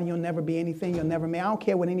nobody, you'll never be anything, you'll never make. I don't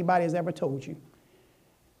care what anybody has ever told you.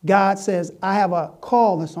 God says, I have a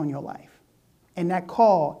call that's on your life. And that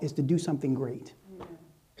call is to do something great.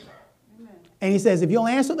 Amen. And he says, if you'll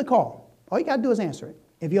answer the call, all you got to do is answer it.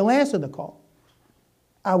 If you'll answer the call,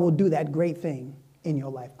 I will do that great thing in your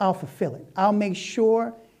life. I'll fulfill it. I'll make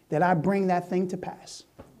sure that I bring that thing to pass.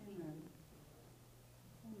 Amen.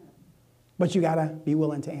 But you got to be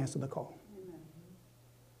willing to answer the call.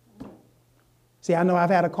 See, I know I've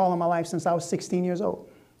had a call in my life since I was 16 years old,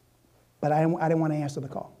 but I didn't want to answer the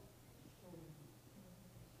call.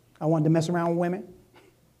 I wanted to mess around with women.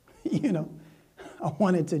 I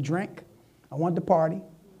wanted to drink. I wanted to party.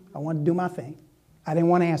 I wanted to do my thing. I didn't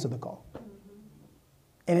want to answer the call.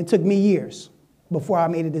 And it took me years before I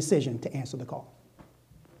made a decision to answer the call.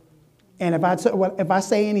 And if I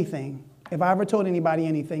say anything, if I ever told anybody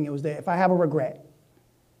anything, it was that if I have a regret,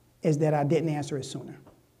 is that I didn't answer it sooner.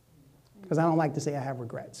 Because I don't like to say I have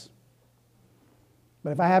regrets.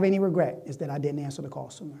 But if I have any regret, it's that I didn't answer the call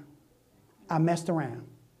sooner. I messed around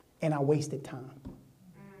and I wasted time.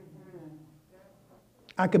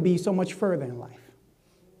 I could be so much further in life.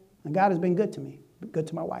 And God has been good to me, good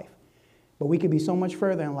to my wife. But we could be so much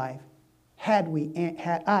further in life had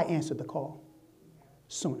I answered the call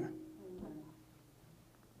sooner.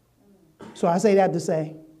 So I say that to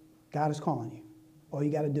say, God is calling you. All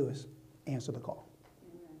you got to do is answer the call.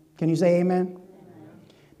 Can you say amen?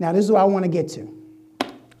 Now, this is what I want to get to.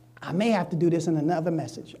 I may have to do this in another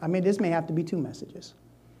message. This may have to be 2 messages.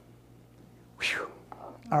 Whew.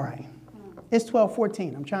 All right. It's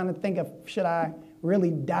 12:14. I'm trying to think of, should I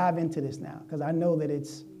really dive into this now? Because I know that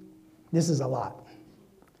this is a lot.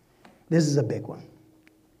 This is a big one.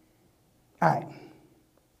 All right.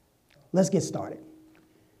 Let's get started.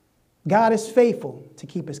 God is faithful to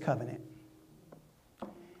keep his covenant.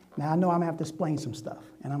 Now, I know I'm going to have to explain some stuff,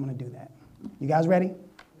 and I'm going to do that. You guys ready?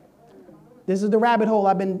 This is the rabbit hole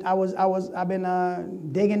I've been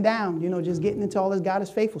digging down, just getting into all this God is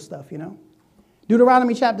faithful stuff,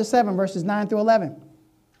 Deuteronomy chapter 7, verses 9 through 11.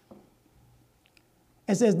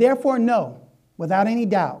 It says, therefore know without any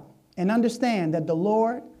doubt and understand that the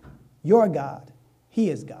Lord, your God, he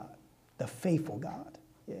is God, the faithful God.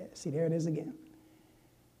 Yeah, see, there it is again.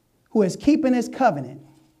 Who is keeping his covenant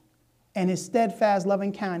and his steadfast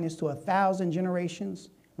loving kindness to 1,000 generations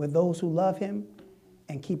with those who love him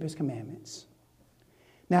and keep his commandments.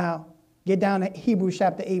 Now, get down to Hebrews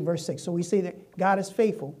chapter 8, verse 6. So we see that God is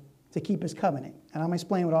faithful to keep his covenant. And I'm going to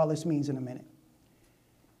explain what all this means in a minute.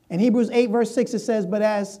 In Hebrews 8, verse 6, it says, but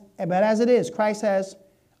as it is, Christ has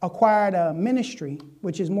acquired a ministry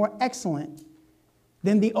which is more excellent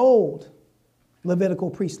than the old Levitical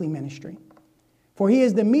priestly ministry. For he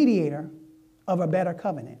is the mediator of a better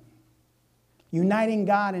covenant, uniting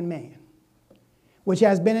God and man, which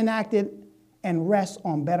has been enacted and rests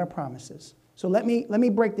on better promises. So let me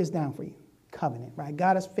break this down for you. Covenant, right?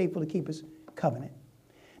 God is faithful to keep his covenant.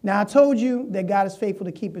 Now, I told you that God is faithful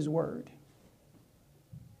to keep his word.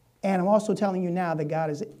 And I'm also telling you now that God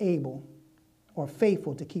is able or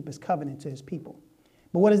faithful to keep his covenant to his people.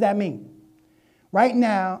 But what does that mean? Right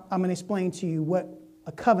now, I'm going to explain to you what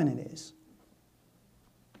a covenant is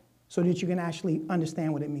so that you can actually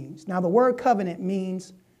understand what it means. Now, the word covenant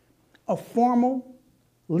means a formal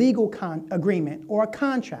legal agreement or a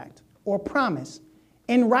contract or promise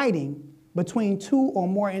in writing between 2 or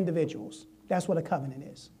more individuals. That's what a covenant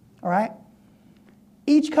is. All right?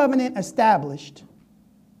 Each covenant established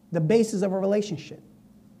the basis of a relationship,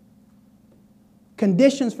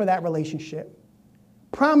 conditions for that relationship,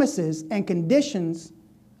 promises and conditions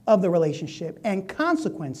of the relationship, and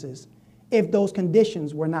consequences if those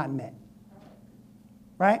conditions were not met.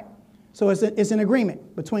 Right? So it's an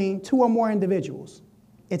agreement between 2 or more individuals.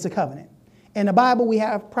 It's a covenant. In the Bible, we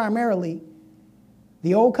have primarily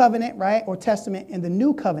the Old Covenant, right, or Testament, and the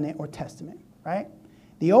New Covenant or Testament, right?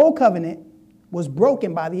 The Old Covenant was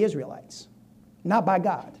broken by the Israelites, not by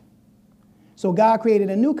God. So God created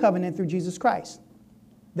a new covenant through Jesus Christ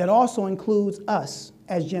that also includes us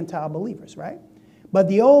as Gentile believers, right? But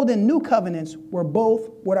the Old and New Covenants were both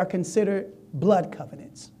what are considered blood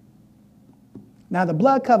covenants. Now, the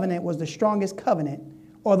blood covenant was the strongest covenant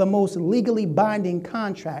or the most legally binding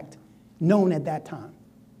contract known at that time.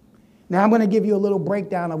 Now, I'm going to give you a little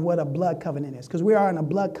breakdown of what a blood covenant is, because we are in a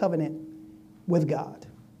blood covenant with God.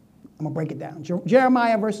 I'm going to break it down.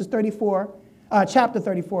 Jeremiah chapter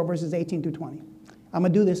 34, verses 18 through 20. I'm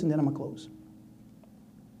going to do this and then I'm going to close.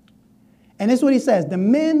 And this is what he says. The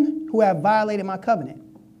men who have violated my covenant,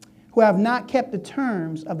 who have not kept the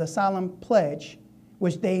terms of the solemn pledge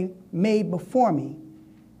which they made before me,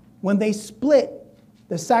 when they split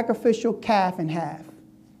the sacrificial calf in half,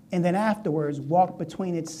 and then afterwards walked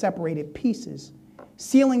between its separated pieces,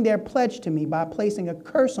 sealing their pledge to me by placing a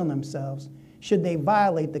curse on themselves should they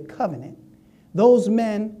violate the covenant, those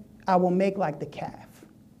men I will make like the calf.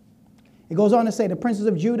 It goes on to say, the princes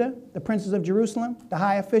of Judah, the princes of Jerusalem, the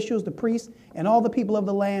high officials, the priests, and all the people of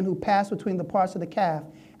the land who pass between the parts of the calf,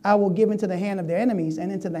 I will give into the hand of their enemies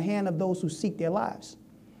and into the hand of those who seek their lives.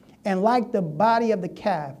 And like the body of the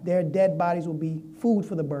calf, their dead bodies will be food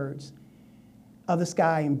for the birds of the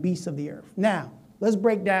sky and beasts of the earth. Now, let's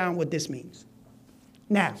break down what this means.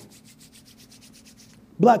 Now,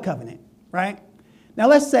 blood covenant, right? Now,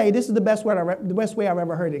 let's say this is the best way I've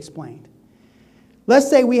ever heard it explained. Let's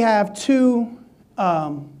say we have 2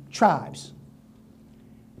 tribes.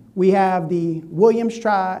 We have the Williams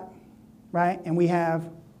tribe, right? And we have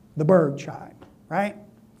the Berg tribe, right?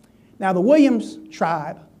 Now, the Williams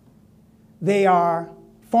tribe, they are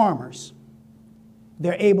farmers.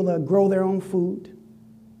 They're able to grow their own food,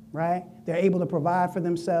 right? They're able to provide for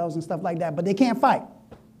themselves and stuff like that, but they can't fight.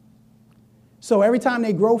 So every time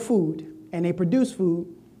they grow food and they produce food,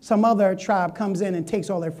 some other tribe comes in and takes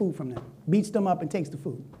all their food from them, beats them up and takes the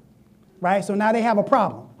food, right? So now they have a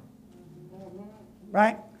problem,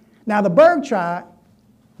 right? Now the Berg tribe,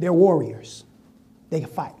 they're warriors. They can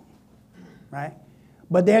fight, right?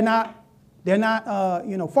 But they're not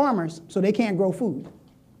farmers, so they can't grow food.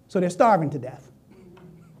 So they're starving to death.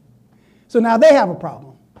 So now they have a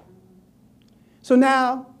problem. So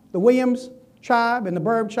now the Williams tribe and the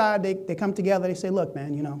Berg tribe, they come together. They say, look,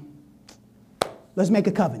 man, let's make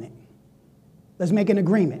a covenant. Let's make an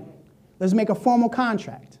agreement. Let's make a formal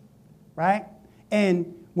contract, right?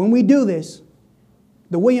 And when we do this,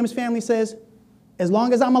 the Williams family says, as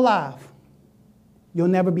long as I'm alive, you'll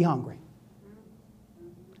never be hungry.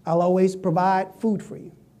 I'll always provide food for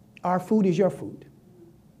you. Our food is your food,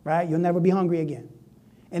 right? You'll never be hungry again.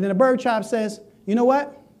 And then the Berg tribe says, you know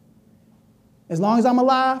what? As long as I'm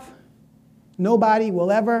alive, nobody will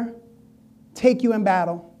ever take you in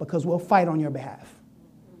battle because we'll fight on your behalf.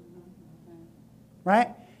 Right?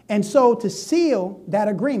 And so to seal that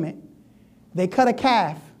agreement, they cut a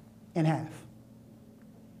calf in half.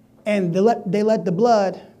 And they let the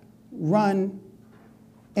blood run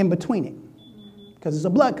in between it because it's a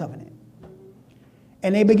blood covenant.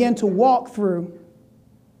 And they begin to walk through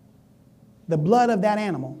the blood of that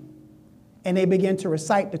animal and they begin to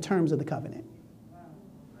recite the terms of the covenant.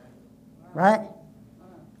 Right?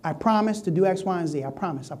 I promise to do X, Y, and Z. I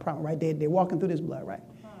promise, right? They're walking through this blood, right?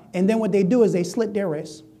 And then what they do is they slit their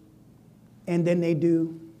wrists, and then they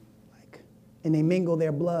and they mingle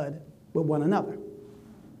their blood with one another,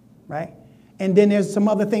 right? And then there's some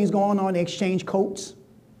other things going on. They exchange coats.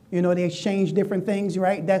 They exchange different things,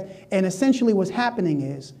 right? And essentially what's happening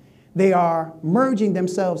is they are merging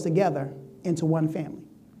themselves together into one family.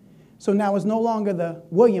 So now it's no longer the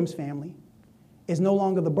Williams family. It's no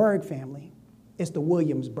longer the Berg family. It's the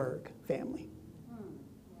Williamsburg family.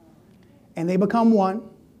 And they become one.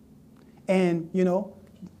 And,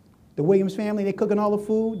 the Williams family, they're cooking all the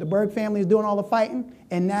food. The Berg family is doing all the fighting.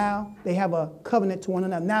 And now they have a covenant to one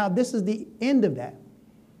another. Now, this is the end of that.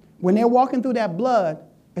 When they're walking through that blood,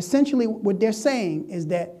 essentially what they're saying is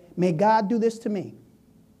that, may God do this to me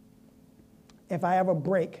if I ever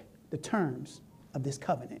break the terms of this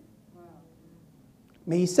covenant.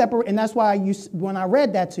 May he separate, and that's why when I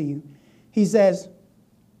read that to you, he says,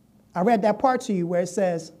 I read that part to you where it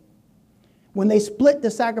says, when they split the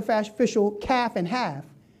sacrificial calf in half,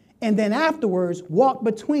 and then afterwards walked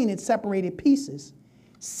between its separated pieces,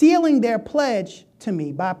 sealing their pledge to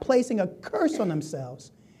me by placing a curse on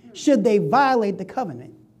themselves, should they violate the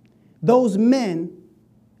covenant, those men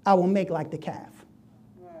I will make like the calf.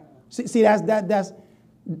 See,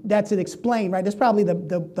 that's it explained, right? That's probably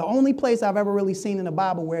the only place I've ever really seen in the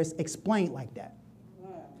Bible where it's explained like that.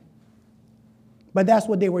 But that's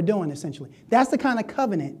what they were doing, essentially. That's the kind of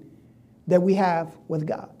covenant that we have with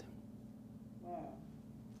God.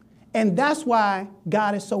 And that's why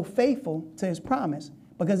God is so faithful to his promise,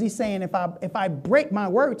 because he's saying, if I break my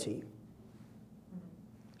word to you,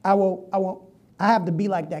 I have to be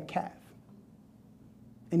like that calf.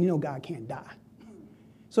 And God can't die.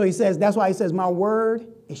 So he says, that's why he says, my word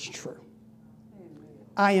is true.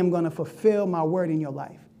 I am going to fulfill my word in your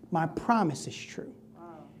life. My promise is true.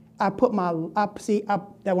 That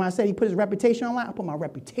when I said he put his reputation on the line, I put my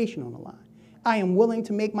reputation on the line. I am willing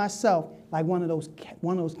to make myself like one of those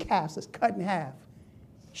calves that's cut in half,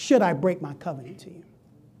 should I break my covenant to you.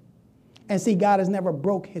 And see, God has never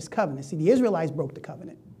broke his covenant. See, the Israelites broke the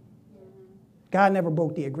covenant. God never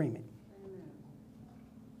broke the agreement.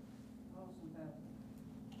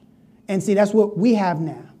 And see, that's what we have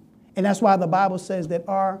now. And that's why the Bible says that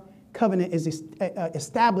our covenant is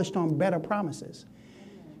established on better promises.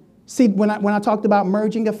 See, when I talked about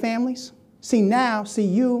merging of families, see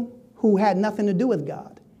you who had nothing to do with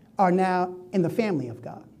God are now in the family of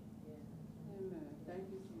God.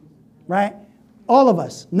 Right? All of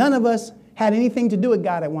us, none of us had anything to do with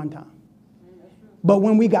God at one time. But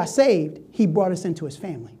when we got saved, he brought us into his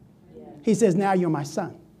family. He says, now you're my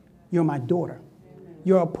son. You're my daughter.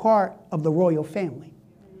 You're a part of the royal family.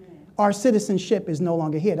 Our citizenship is no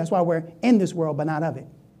longer here. That's why we're in this world, but not of it.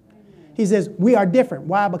 He says, we are different.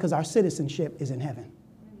 Why? Because our citizenship is in heaven.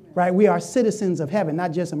 Right? We are citizens of heaven,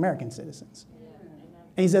 not just American citizens.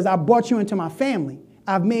 And he says, I brought you into my family.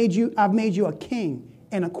 I've made you a king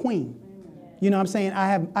and a queen. You know what I'm saying?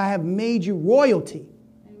 I have made you royalty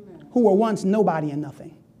who were once nobody and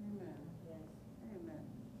nothing.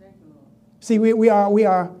 See, we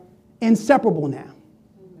are inseparable now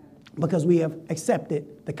because we have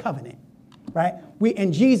accepted the covenant. right?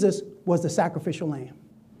 And Jesus was the sacrificial lamb,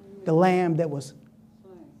 the lamb that was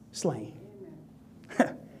slain.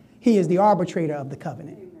 He is the arbitrator of the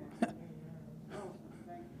covenant.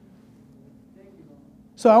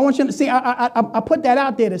 So I want you to see, I put that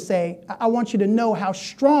out there to say, I want you to know how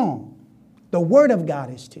strong the word of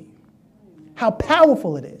God is to you, how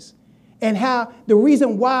powerful it is, and how the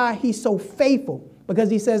reason why he's so faithful,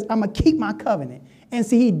 because he says, I'm going to keep my covenant. And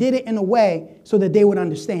see, he did it in a way so that they would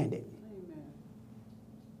understand it.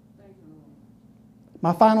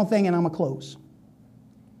 My final thing, and I'm going to close.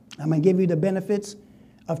 I'm going to give you the benefits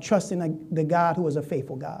of trusting the God who is a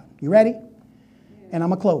faithful God. You ready? And I'm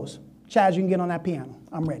going to close. Chad, you can get on that piano.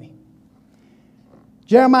 I'm ready.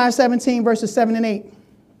 Jeremiah 17, verses 7 and 8.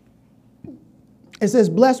 It says,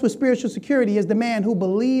 blessed with spiritual security is the man who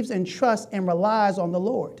believes and trusts and relies on the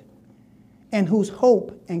Lord, and whose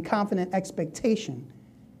hope and confident expectation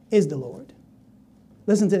is the Lord.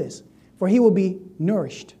 Listen to this. For he will be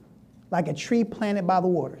nourished like a tree planted by the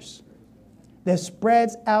waters that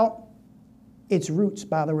spreads out its roots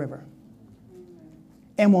by the river,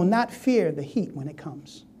 and will not fear the heat when it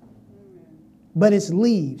comes. But its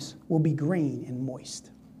leaves will be green and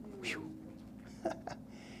moist.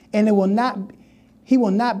 And he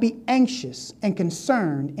will not be anxious and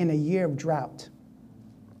concerned in a year of drought,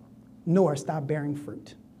 nor stop bearing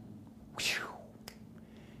fruit.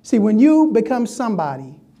 See, when you become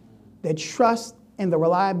somebody that trusts in the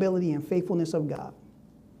reliability and faithfulness of God,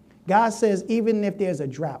 God says even if there's a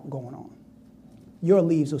drought going on, your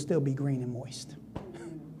leaves will still be green and moist.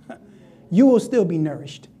 You will still be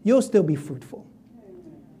nourished. You'll still be fruitful.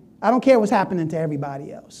 I don't care what's happening to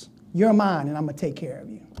everybody else. You're mine, and I'm going to take care of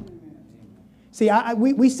you. See,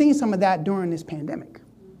 we've seen some of that during this pandemic.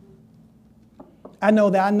 I know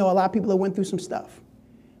a lot of people that went through some stuff.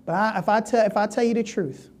 But if I tell you the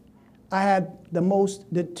truth, I had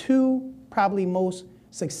the two probably most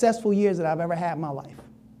successful years that I've ever had in my life.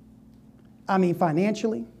 I mean,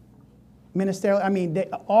 financially, ministerially, I mean,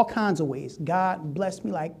 all kinds of ways. God blessed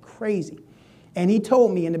me like crazy. And he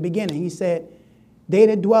told me in the beginning, he said, they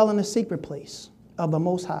that dwell in the secret place of the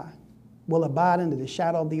Most High will abide under the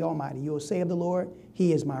shadow of the Almighty. You will say of the Lord,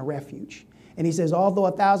 he is my refuge. And he says, although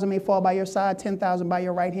 1,000 may fall by your side, 10,000 by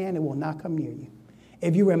your right hand, it will not come near you.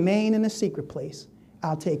 If you remain in the secret place,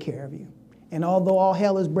 I'll take care of you. And although all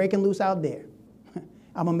hell is breaking loose out there,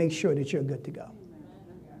 I'm going to make sure that you're good to go.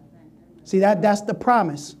 See, that's the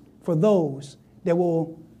promise for those that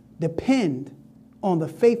will depend on the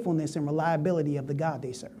faithfulness and reliability of the God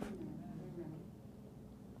they serve.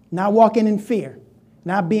 Not walking in fear,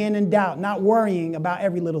 not being in doubt, not worrying about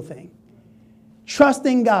every little thing.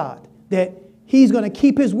 Trusting God that he's going to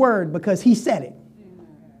keep his word because he said it.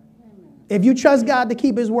 If you trust God to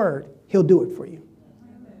keep his word, he'll do it for you.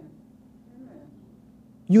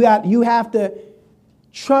 You have to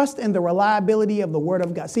trust in the reliability of the word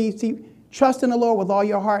of God. See, trust in the Lord with all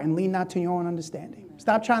your heart and lean not to your own understanding.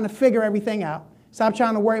 Stop trying to figure everything out. Stop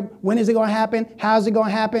trying to worry, when is it going to happen? How is it going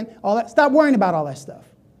to happen? All that. Stop worrying about all that stuff.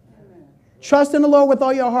 Amen. Trust in the Lord with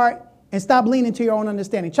all your heart and stop leaning to your own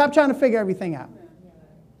understanding. Stop trying to figure everything out.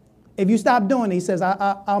 If you stop doing it, he says,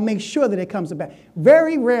 I'll make sure that it comes to pass.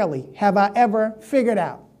 Very rarely have I ever figured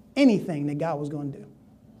out anything that God was going to do.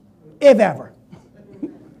 If ever.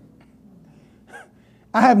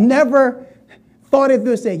 I have never thought it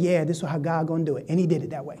through and said, yeah, this is how God going to do it. And he did it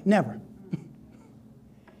that way. Never.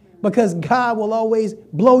 Because God will always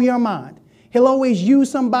blow your mind. He'll always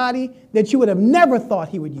use somebody that you would have never thought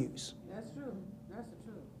he would use. That's true. That's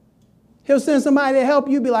the truth. He'll send somebody to help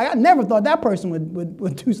you, be like, I never thought that person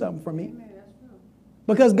would do something for me. Amen. That's true.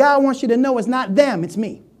 Because God wants you to know it's not them, it's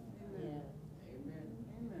me. Amen. Amen.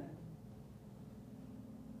 Amen.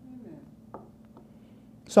 Amen.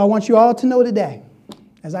 So I want you all to know today,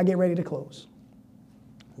 as I get ready to close,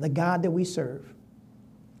 the God that we serve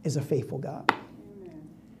is a faithful God. Amen.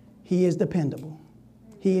 He is dependable.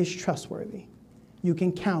 He is trustworthy. You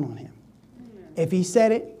can count on him. Amen. If he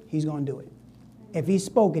said it, he's going to do it. If he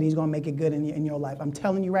spoke it, he's going to make it good in your life. I'm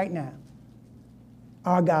telling you right now,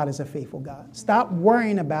 our God is a faithful God. Stop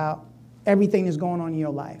worrying about everything that's going on in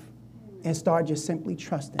your life and start just simply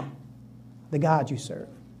trusting the God you serve.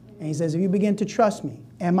 And he says, if you begin to trust me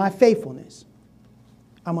and my faithfulness,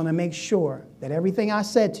 I'm going to make sure that everything I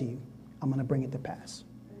said to you, I'm going to bring it to pass.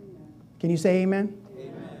 Amen. Can you say amen?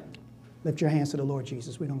 Amen. Lift your hands to the Lord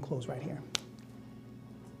Jesus. We're going to close right here.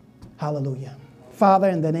 Hallelujah. Father,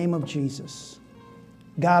 in the name of Jesus,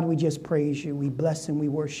 God, we just praise you. We bless and we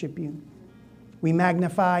worship you. We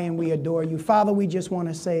magnify and we adore you. Father, we just want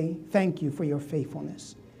to say thank you for your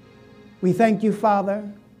faithfulness. We thank you, Father,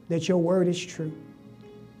 that your word is true,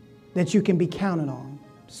 that you can be counted on.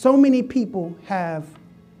 So many people have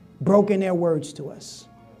broken their words to us.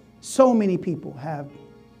 So many people have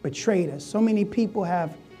betrayed us. So many people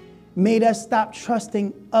have made us stop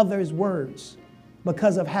trusting others' words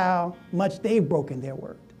because of how much they've broken their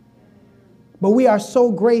word. But we are so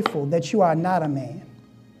grateful that you are not a man.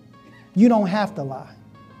 You don't have to lie.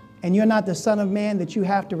 And you're not the son of man that you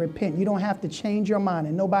have to repent. You don't have to change your mind,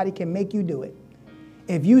 and nobody can make you do it.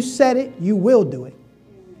 If you said it, you will do it.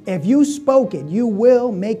 If you spoke it, you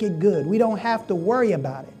will make it good. We don't have to worry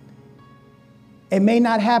about it. It may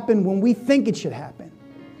not happen when we think it should happen,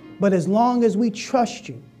 but as long as we trust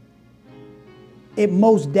you, it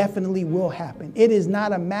most definitely will happen. It is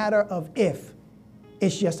not a matter of if,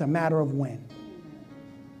 it's just a matter of when.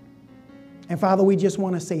 And Father, we just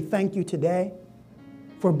want to say thank you today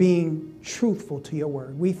for being truthful to your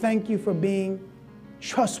word. We thank you for being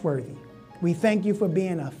trustworthy. We thank you for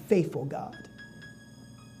being a faithful God.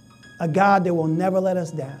 A God that will never let us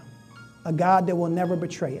down. A God that will never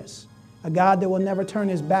betray us. A God that will never turn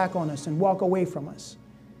his back on us and walk away from us.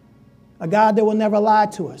 A God that will never lie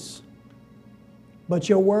to us. But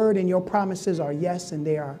your word and your promises are yes and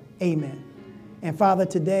they are amen. And Father,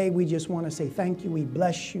 today we just want to say thank you. We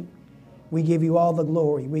bless you. We give you all the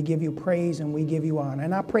glory. We give you praise and we give you honor.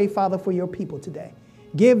 And I pray, Father, for your people today.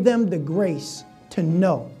 Give them the grace to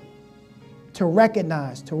know, to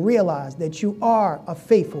recognize, to realize that you are a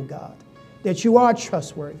faithful God, that you are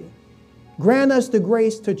trustworthy. Grant us the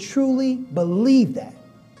grace to truly believe that.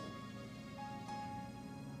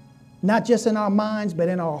 Not just in our minds, but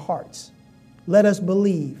in our hearts. Let us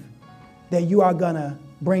believe that you are going to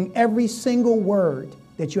bring every single word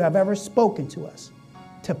that you have ever spoken to us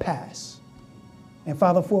to pass. And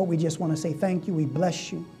Father, for it, we just want to say thank you. We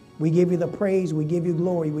bless you. We give you the praise. We give you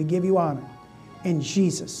glory. We give you honor. In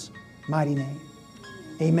Jesus' mighty name.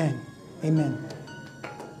 Amen. Amen.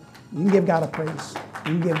 You can give God a praise.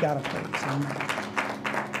 You can give God a praise. Amen.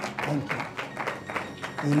 Thank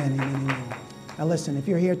you. Amen, amen, amen. Now listen, if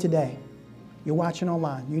you're here today, you're watching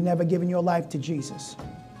online, you've never given your life to Jesus,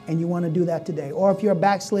 and you want to do that today. Or if you're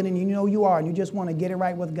backslidden, you know you are, and you just want to get it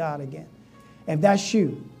right with God again. If that's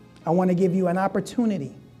you, I want to give you an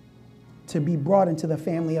opportunity to be brought into the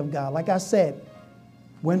family of God. Like I said,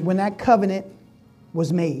 when that covenant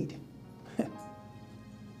was made,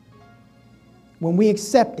 when we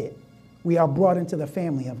accept it, we are brought into the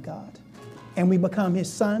family of God. And we become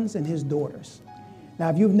his sons and his daughters. Now,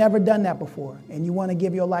 if you've never done that before and you want to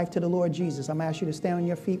give your life to the Lord Jesus, I'm going to ask you to stand on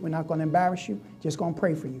your feet. We're not going to embarrass you. Just going to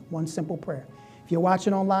pray for you. One simple prayer. If you're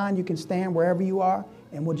watching online, you can stand wherever you are,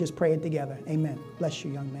 and we'll just pray it together. Amen. Bless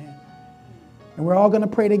you, young man. And we're all going to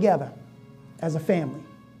pray together as a family.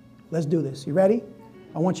 Let's do this. You ready?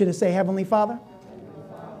 I want you to say, Heavenly Father,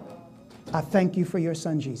 I thank you for your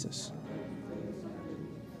son, Jesus.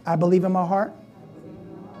 I believe in my heart.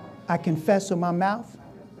 I confess with my mouth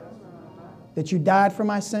that you died for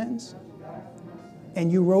my sins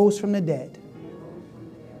and you rose from the dead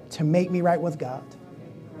to make me right with God.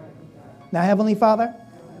 Now, Heavenly Father,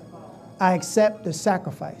 I accept the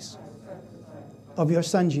sacrifice of your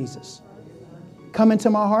son, Jesus. Come into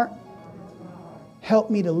my heart. Help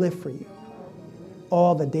me to live for you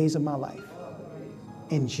all the days of my life.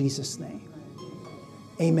 In Jesus' name,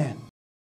 amen.